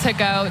Akeo to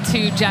go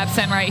to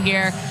Jepson right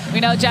here. We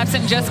know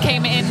Jepson just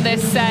came in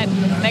this set.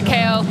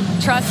 Akeo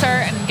trusts her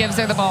and gives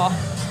her the ball.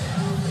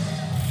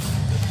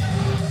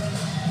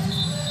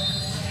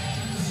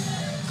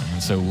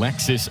 And so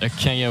Lexis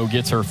Akeo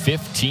gets her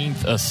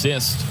 15th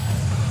assist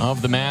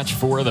of the match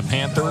for the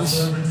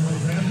Panthers.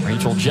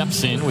 Rachel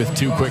Jepson with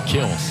 2 quick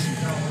kills.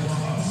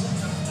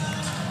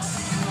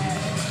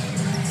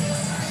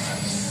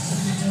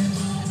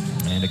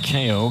 And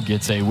Akeo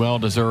gets a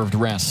well-deserved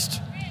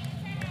rest.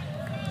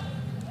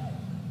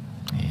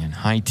 And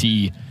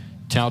Haiti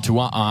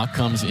Tautua'a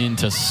comes in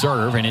to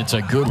serve, and it's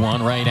a good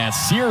one right at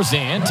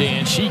Searzant,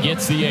 and she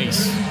gets the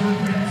ace.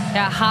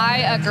 Yeah, high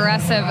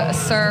aggressive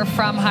serve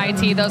from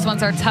Haiti. Those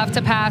ones are tough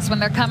to pass when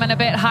they're coming a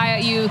bit high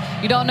at you.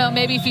 You don't know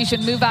maybe if you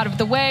should move out of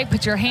the way,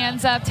 put your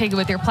hands up, take it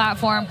with your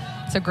platform.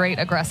 It's a great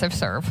aggressive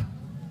serve.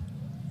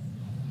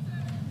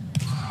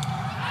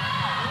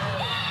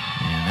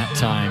 And that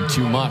time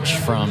too much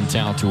from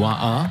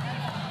Tautua'a.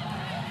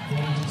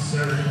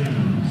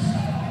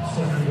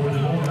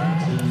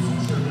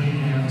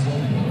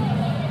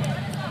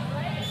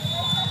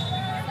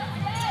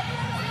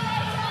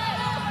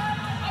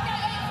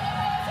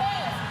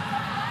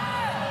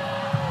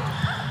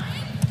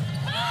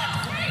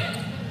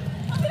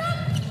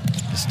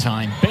 This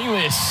time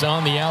Bayless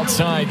on the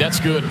outside. That's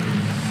good.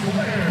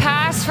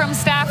 Pass from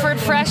Stafford,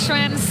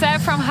 freshman.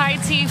 Set from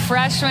Haiti,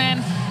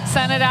 freshman.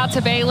 Send it out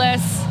to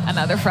Bayless.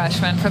 Another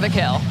freshman for the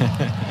kill.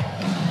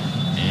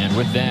 And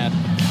with that,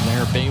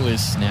 Claire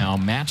Bayless now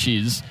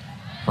matches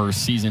her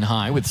season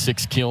high with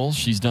 6 kills.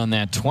 She's done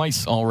that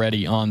twice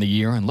already on the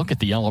year. And look at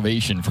the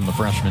elevation from the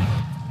freshman.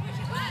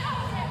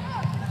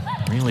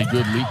 Really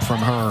good leap from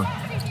her.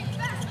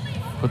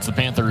 Puts the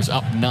Panthers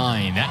up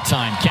 9. That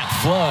time, Kat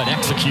Flood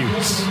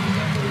executes.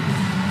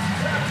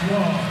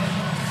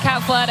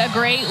 Kat Flood, a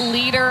great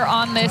leader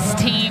on this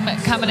team,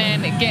 coming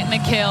in, getting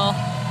the kill.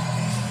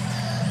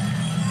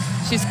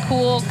 She's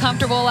cool,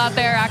 comfortable out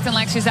there, acting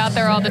like she's out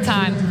there all the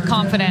time,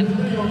 confident.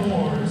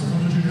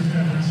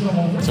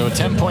 So a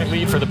 10-point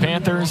lead for the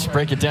Panthers.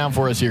 Break it down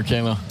for us here,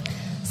 Kayla.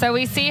 So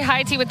we see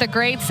Haiti with a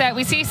great set.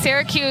 We see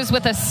Syracuse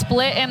with a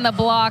split in the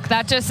block.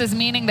 That just is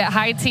meaning that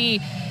Haiti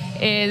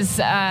is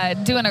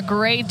doing a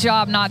great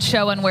job not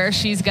showing where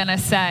she's going to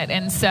set.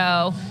 And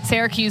so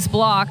Syracuse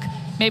block,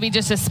 maybe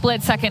just a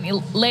split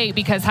second late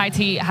because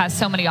Haiti has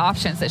so many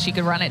options that she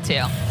could run it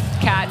to.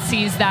 Kat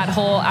sees that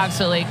hole,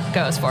 absolutely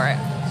goes for it.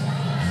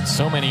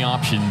 So many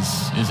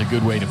options is a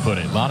good way to put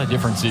it. A lot of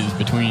differences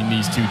between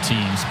these two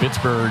teams.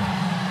 Pittsburgh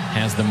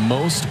has the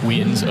most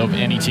wins of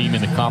any team in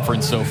the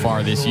conference so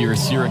far this year.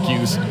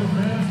 Syracuse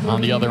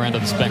on the other end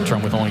of the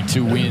spectrum with only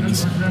 2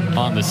 wins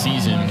on the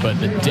season. But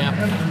the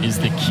depth is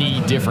the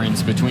key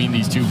difference between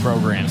these two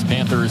programs.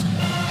 Panthers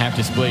have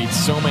displayed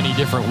so many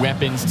different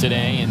weapons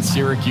today, and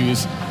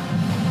Syracuse,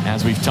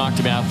 as we've talked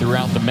about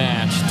throughout the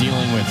match,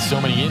 dealing with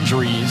so many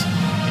injuries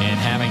and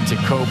having to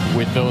cope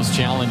with those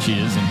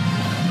challenges,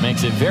 and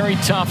makes it very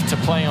tough to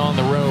play on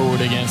the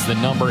road against the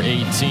number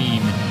 8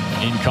 team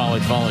in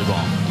college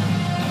volleyball.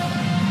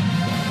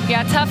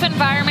 Yeah, tough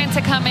environment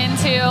to come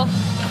into.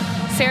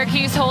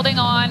 Syracuse holding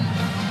on.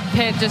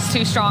 Pitt just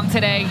too strong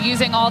today,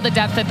 using all the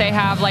depth that they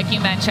have, like you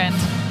mentioned.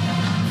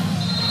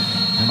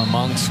 Emma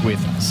Monks with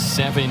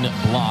 7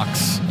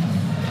 blocks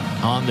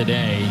on the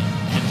day.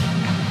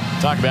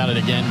 And talk about it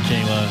again,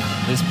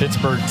 Kayla. This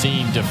Pittsburgh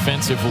team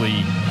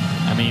defensively,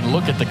 I mean,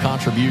 look at the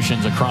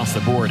contributions across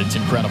the board. It's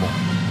incredible.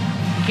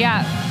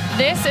 Yeah,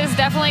 this is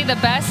definitely the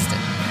best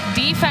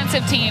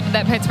defensive team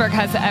that Pittsburgh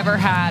has ever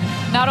had.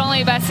 Not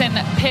only best in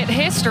Pitt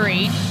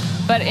history,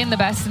 but in the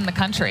best in the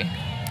country.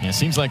 Yeah, it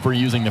seems like we're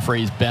using the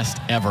phrase best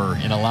ever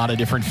in a lot of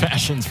different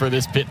fashions for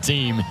this Pitt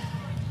team.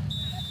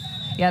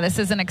 Yeah, this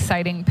is an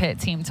exciting Pitt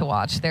team to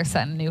watch. They're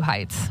setting new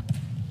heights.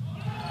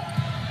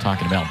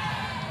 Talking about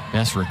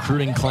best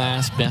recruiting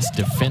class, best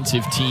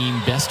defensive team,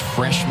 best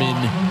freshman.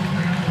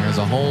 There's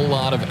a whole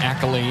lot of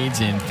accolades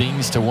and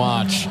things to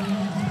watch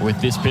with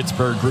this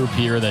Pittsburgh group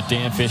here that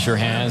Dan Fisher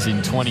has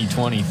in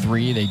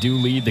 2023. They do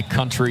lead the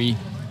country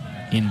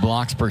in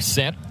blocks per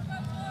set,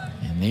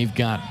 and they've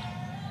got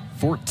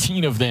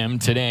 14 of them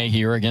today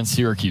here against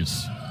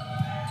Syracuse.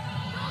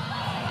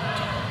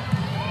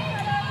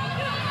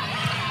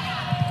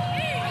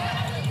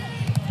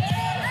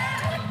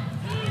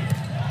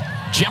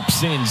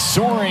 Jepson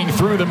soaring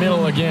through the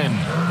middle again.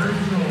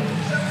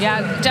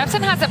 Yeah,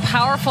 Jepson has a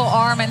powerful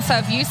arm, and so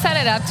if you set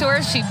it up to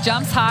her, she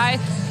jumps high,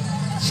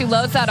 she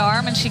loads that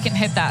arm, and she can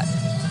hit that.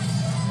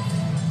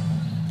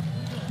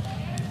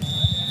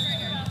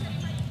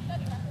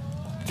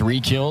 Three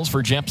kills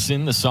for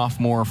Jepson, the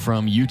sophomore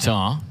from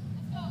Utah.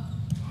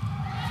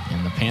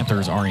 And the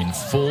Panthers are in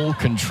full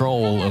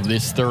control of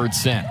this third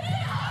set.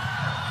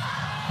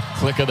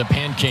 Click of the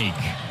pancake.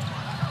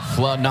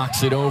 Flood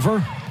knocks it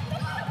over.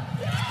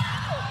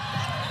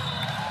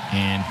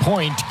 And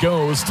point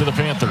goes to the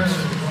Panthers.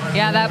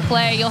 Yeah, that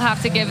play, you'll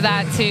have to give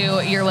that to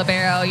your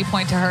libero. You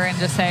point to her and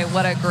just say,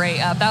 what a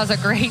great up. That was a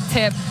great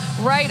tip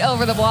right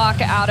over the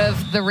block, out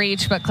of the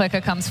reach, but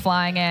Klicka comes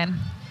flying in.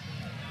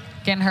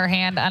 Getting her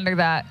hand under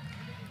that.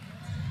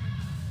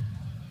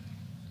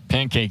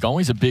 Pancake,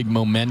 always a big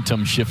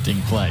momentum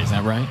shifting play, is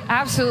that right?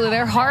 Absolutely,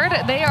 they're hard.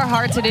 They are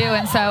hard to do,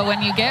 and so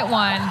when you get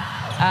one,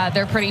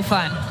 they're pretty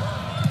fun.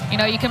 You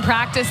know, you can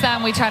practice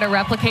them. We try to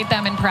replicate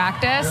them in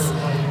practice,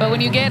 but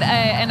when you get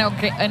an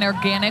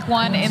organic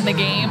one in the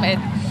game, it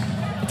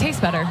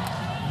tastes better.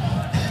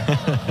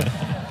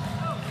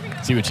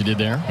 See what you did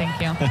there?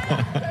 Thank you.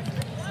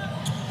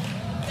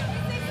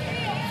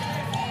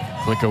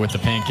 Klicka with the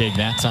pancake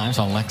that time.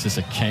 Saw Alexis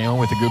Akeo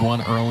with a good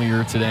one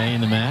earlier today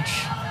in the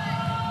match.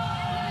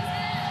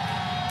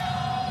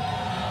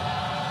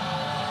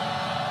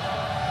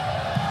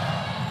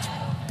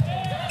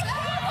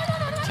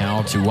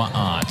 Towel to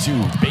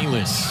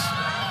Bayless.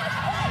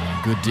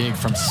 And good dig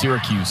from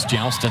Syracuse.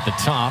 Joust at the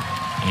top,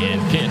 and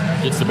Pitt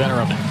gets the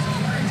better of it.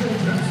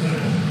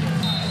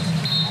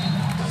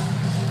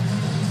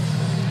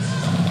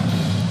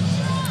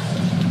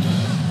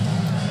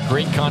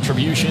 Great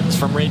contributions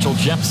from Rachel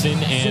Jepson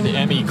and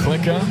Emmy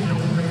Klicka.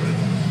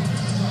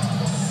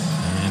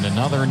 And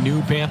another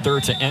new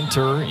Panther to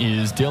enter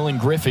is Dylan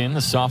Griffin,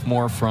 the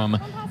sophomore from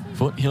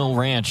Foothill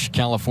Ranch,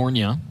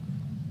 California.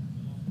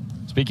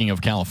 Speaking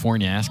of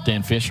California, ask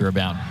Dan Fisher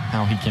about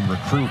how he can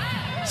recruit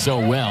so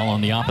well on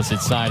the opposite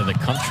side of the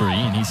country.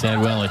 And he said,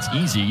 well, it's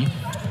easy.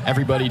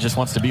 Everybody just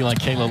wants to be like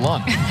Kayla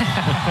Lund.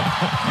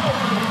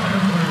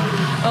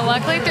 Well,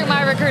 luckily through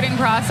my recruiting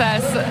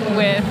process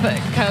with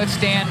Coach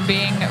Dan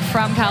being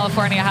from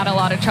California, I had a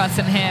lot of trust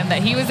in him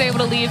that he was able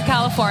to leave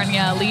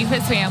California, leave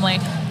his family,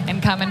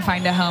 and come and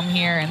find a home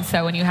here. And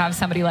so when you have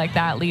somebody like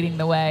that leading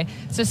the way,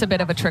 it's just a bit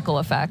of a trickle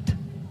effect.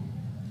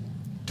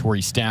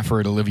 Tori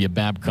Stafford, Olivia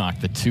Babcock,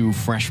 the two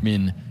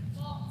freshmen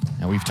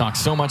that we've talked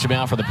so much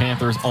about for the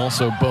Panthers,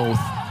 also both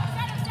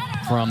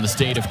from the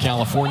state of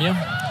California.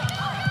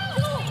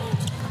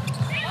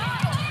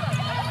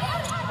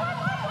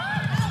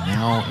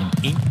 Now an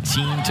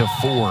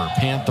 18-4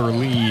 Panther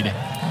lead.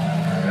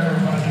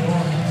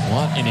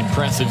 What an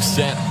impressive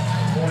set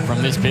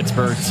from this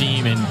Pittsburgh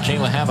team. And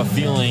Kayla, have a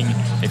feeling,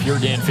 if you're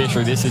Dan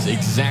Fisher, this is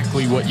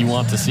exactly what you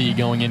want to see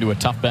going into a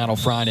tough battle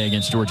Friday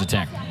against Georgia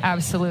Tech.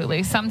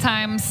 Absolutely.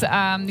 Sometimes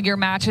your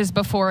matches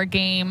before a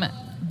game,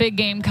 big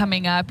game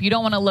coming up, you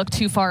don't want to look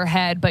too far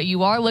ahead, but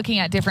you are looking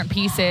at different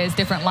pieces,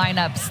 different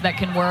lineups that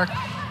can work,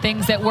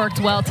 things that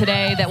worked well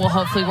today that will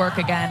hopefully work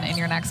again in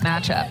your next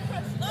matchup.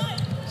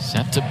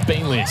 Set to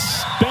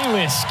Bayless.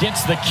 Bayless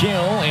gets the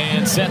kill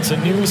and sets a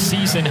new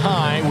season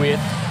high with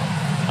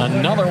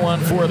another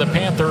one for the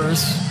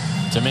Panthers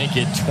to make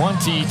it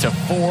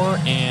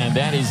 20-4, and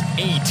that is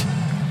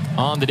 8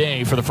 on the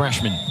day for the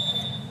freshman.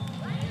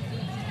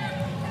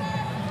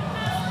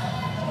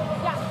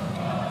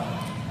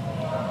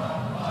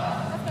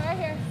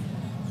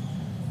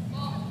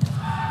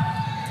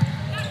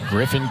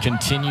 Griffin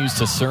continues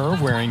to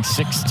serve, wearing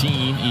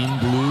 16 in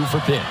blue for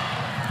Pitt.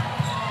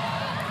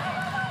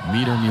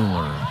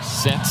 Niedermuller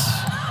sets.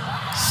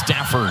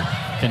 Stafford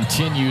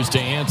continues to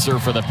answer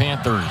for the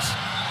Panthers.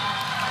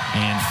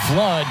 And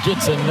Flood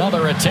gets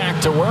another attack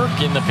to work,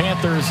 and the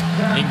Panthers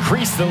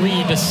increase the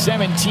lead to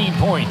 17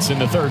 points in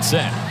the third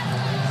set.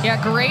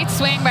 Yeah, great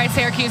swing by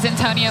Syracuse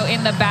Antonio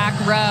in the back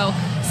row.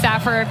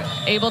 Stafford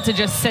able to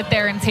just sit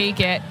there and take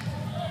it.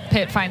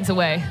 Pitt finds a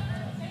way.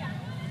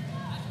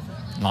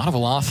 A lot of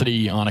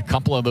velocity on a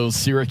couple of those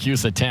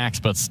Syracuse attacks,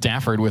 but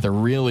Stafford with a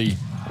really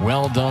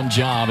well-done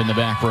job in the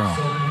back row.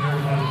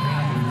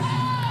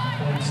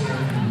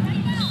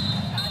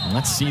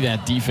 Let's see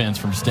that defense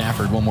from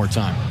Stafford one more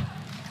time.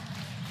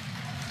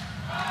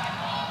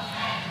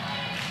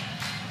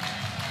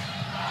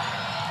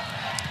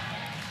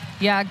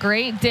 Yeah,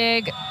 great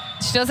dig.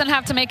 She doesn't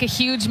have to make a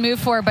huge move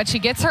for it, but she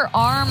gets her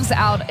arms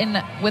out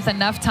with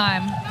enough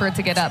time for it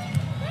to get up.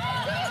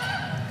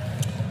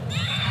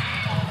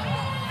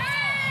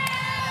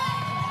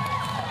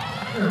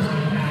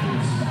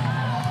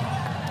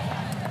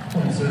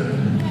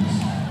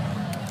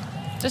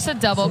 Just a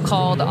double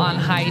called on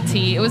High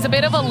T. It was a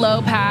bit of a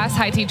low pass.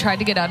 High T tried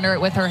to get under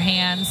it with her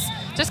hands.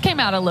 Just came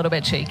out a little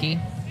bit shaky.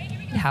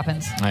 It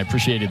happens. I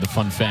appreciated the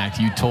fun fact.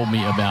 You told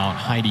me about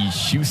Heidi's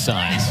shoe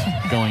size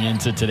going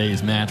into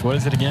today's match. What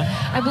is it again?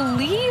 I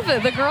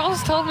believe the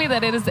girls told me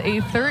that it is a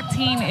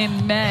 13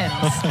 in men's.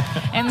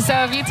 And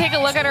so if you take a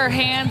look at her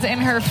hands and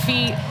her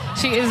feet,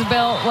 she is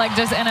built like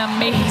just an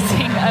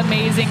amazing,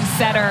 amazing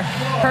setter.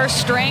 Her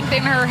strength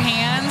in her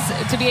hands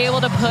to be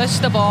able to push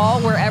the ball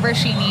wherever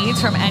she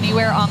needs from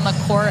anywhere on the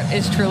court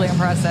is truly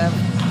impressive.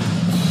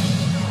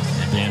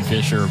 Dan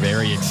Fisher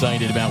very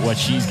excited about what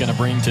she's going to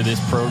bring to this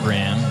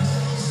program.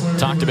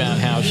 Talked about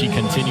how she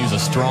continues a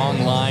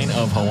strong line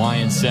of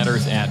Hawaiian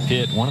setters at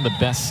Pitt. One of the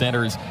best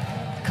setters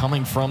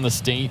coming from the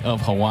state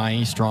of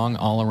Hawaii. Strong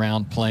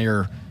all-around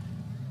player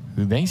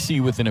who they see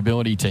with an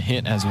ability to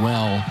hit as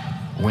well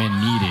when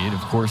needed.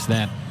 Of course,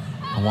 that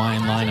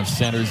Hawaiian line of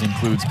setters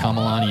includes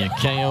Kamalani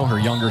Akeo, her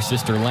younger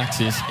sister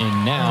Lexis,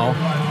 and now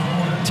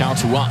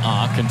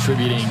Tautua'a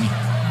contributing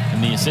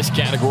in the assist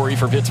category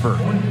for Pittsburgh.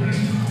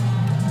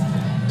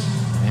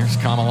 There's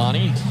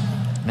Kamalani,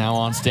 now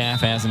on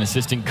staff as an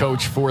assistant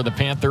coach for the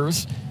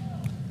Panthers.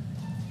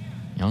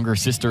 Younger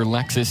sister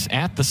Lexis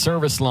at the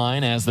service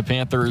line as the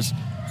Panthers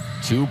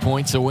 2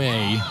 points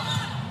away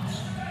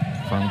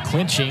from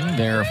clinching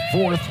their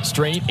 4th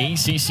straight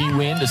ACC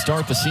win to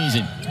start the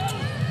season.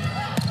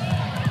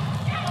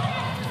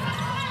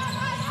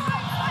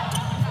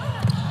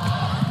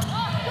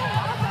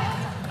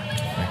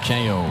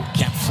 Akeo,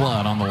 Cat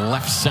Flood on the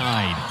left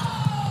side.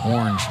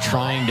 Orange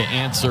trying to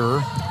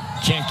answer.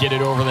 Can't get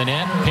it over the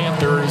net.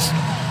 Panthers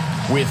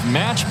with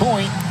match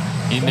point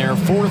in their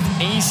 4th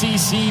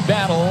ACC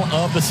battle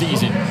of the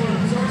season.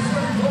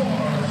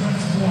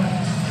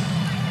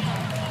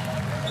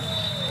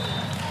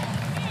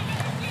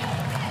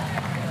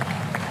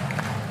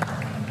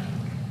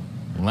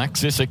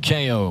 Lexis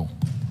Akeo,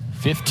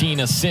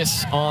 15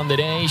 assists on the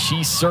day.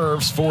 She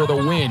serves for the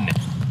win.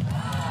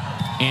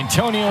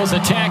 Antonio's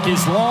attack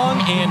is long,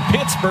 and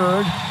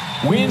Pittsburgh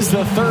wins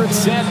the 3rd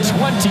set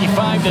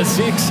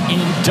 25-6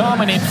 in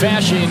dominant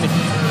fashion,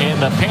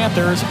 and the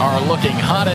Panthers are looking hot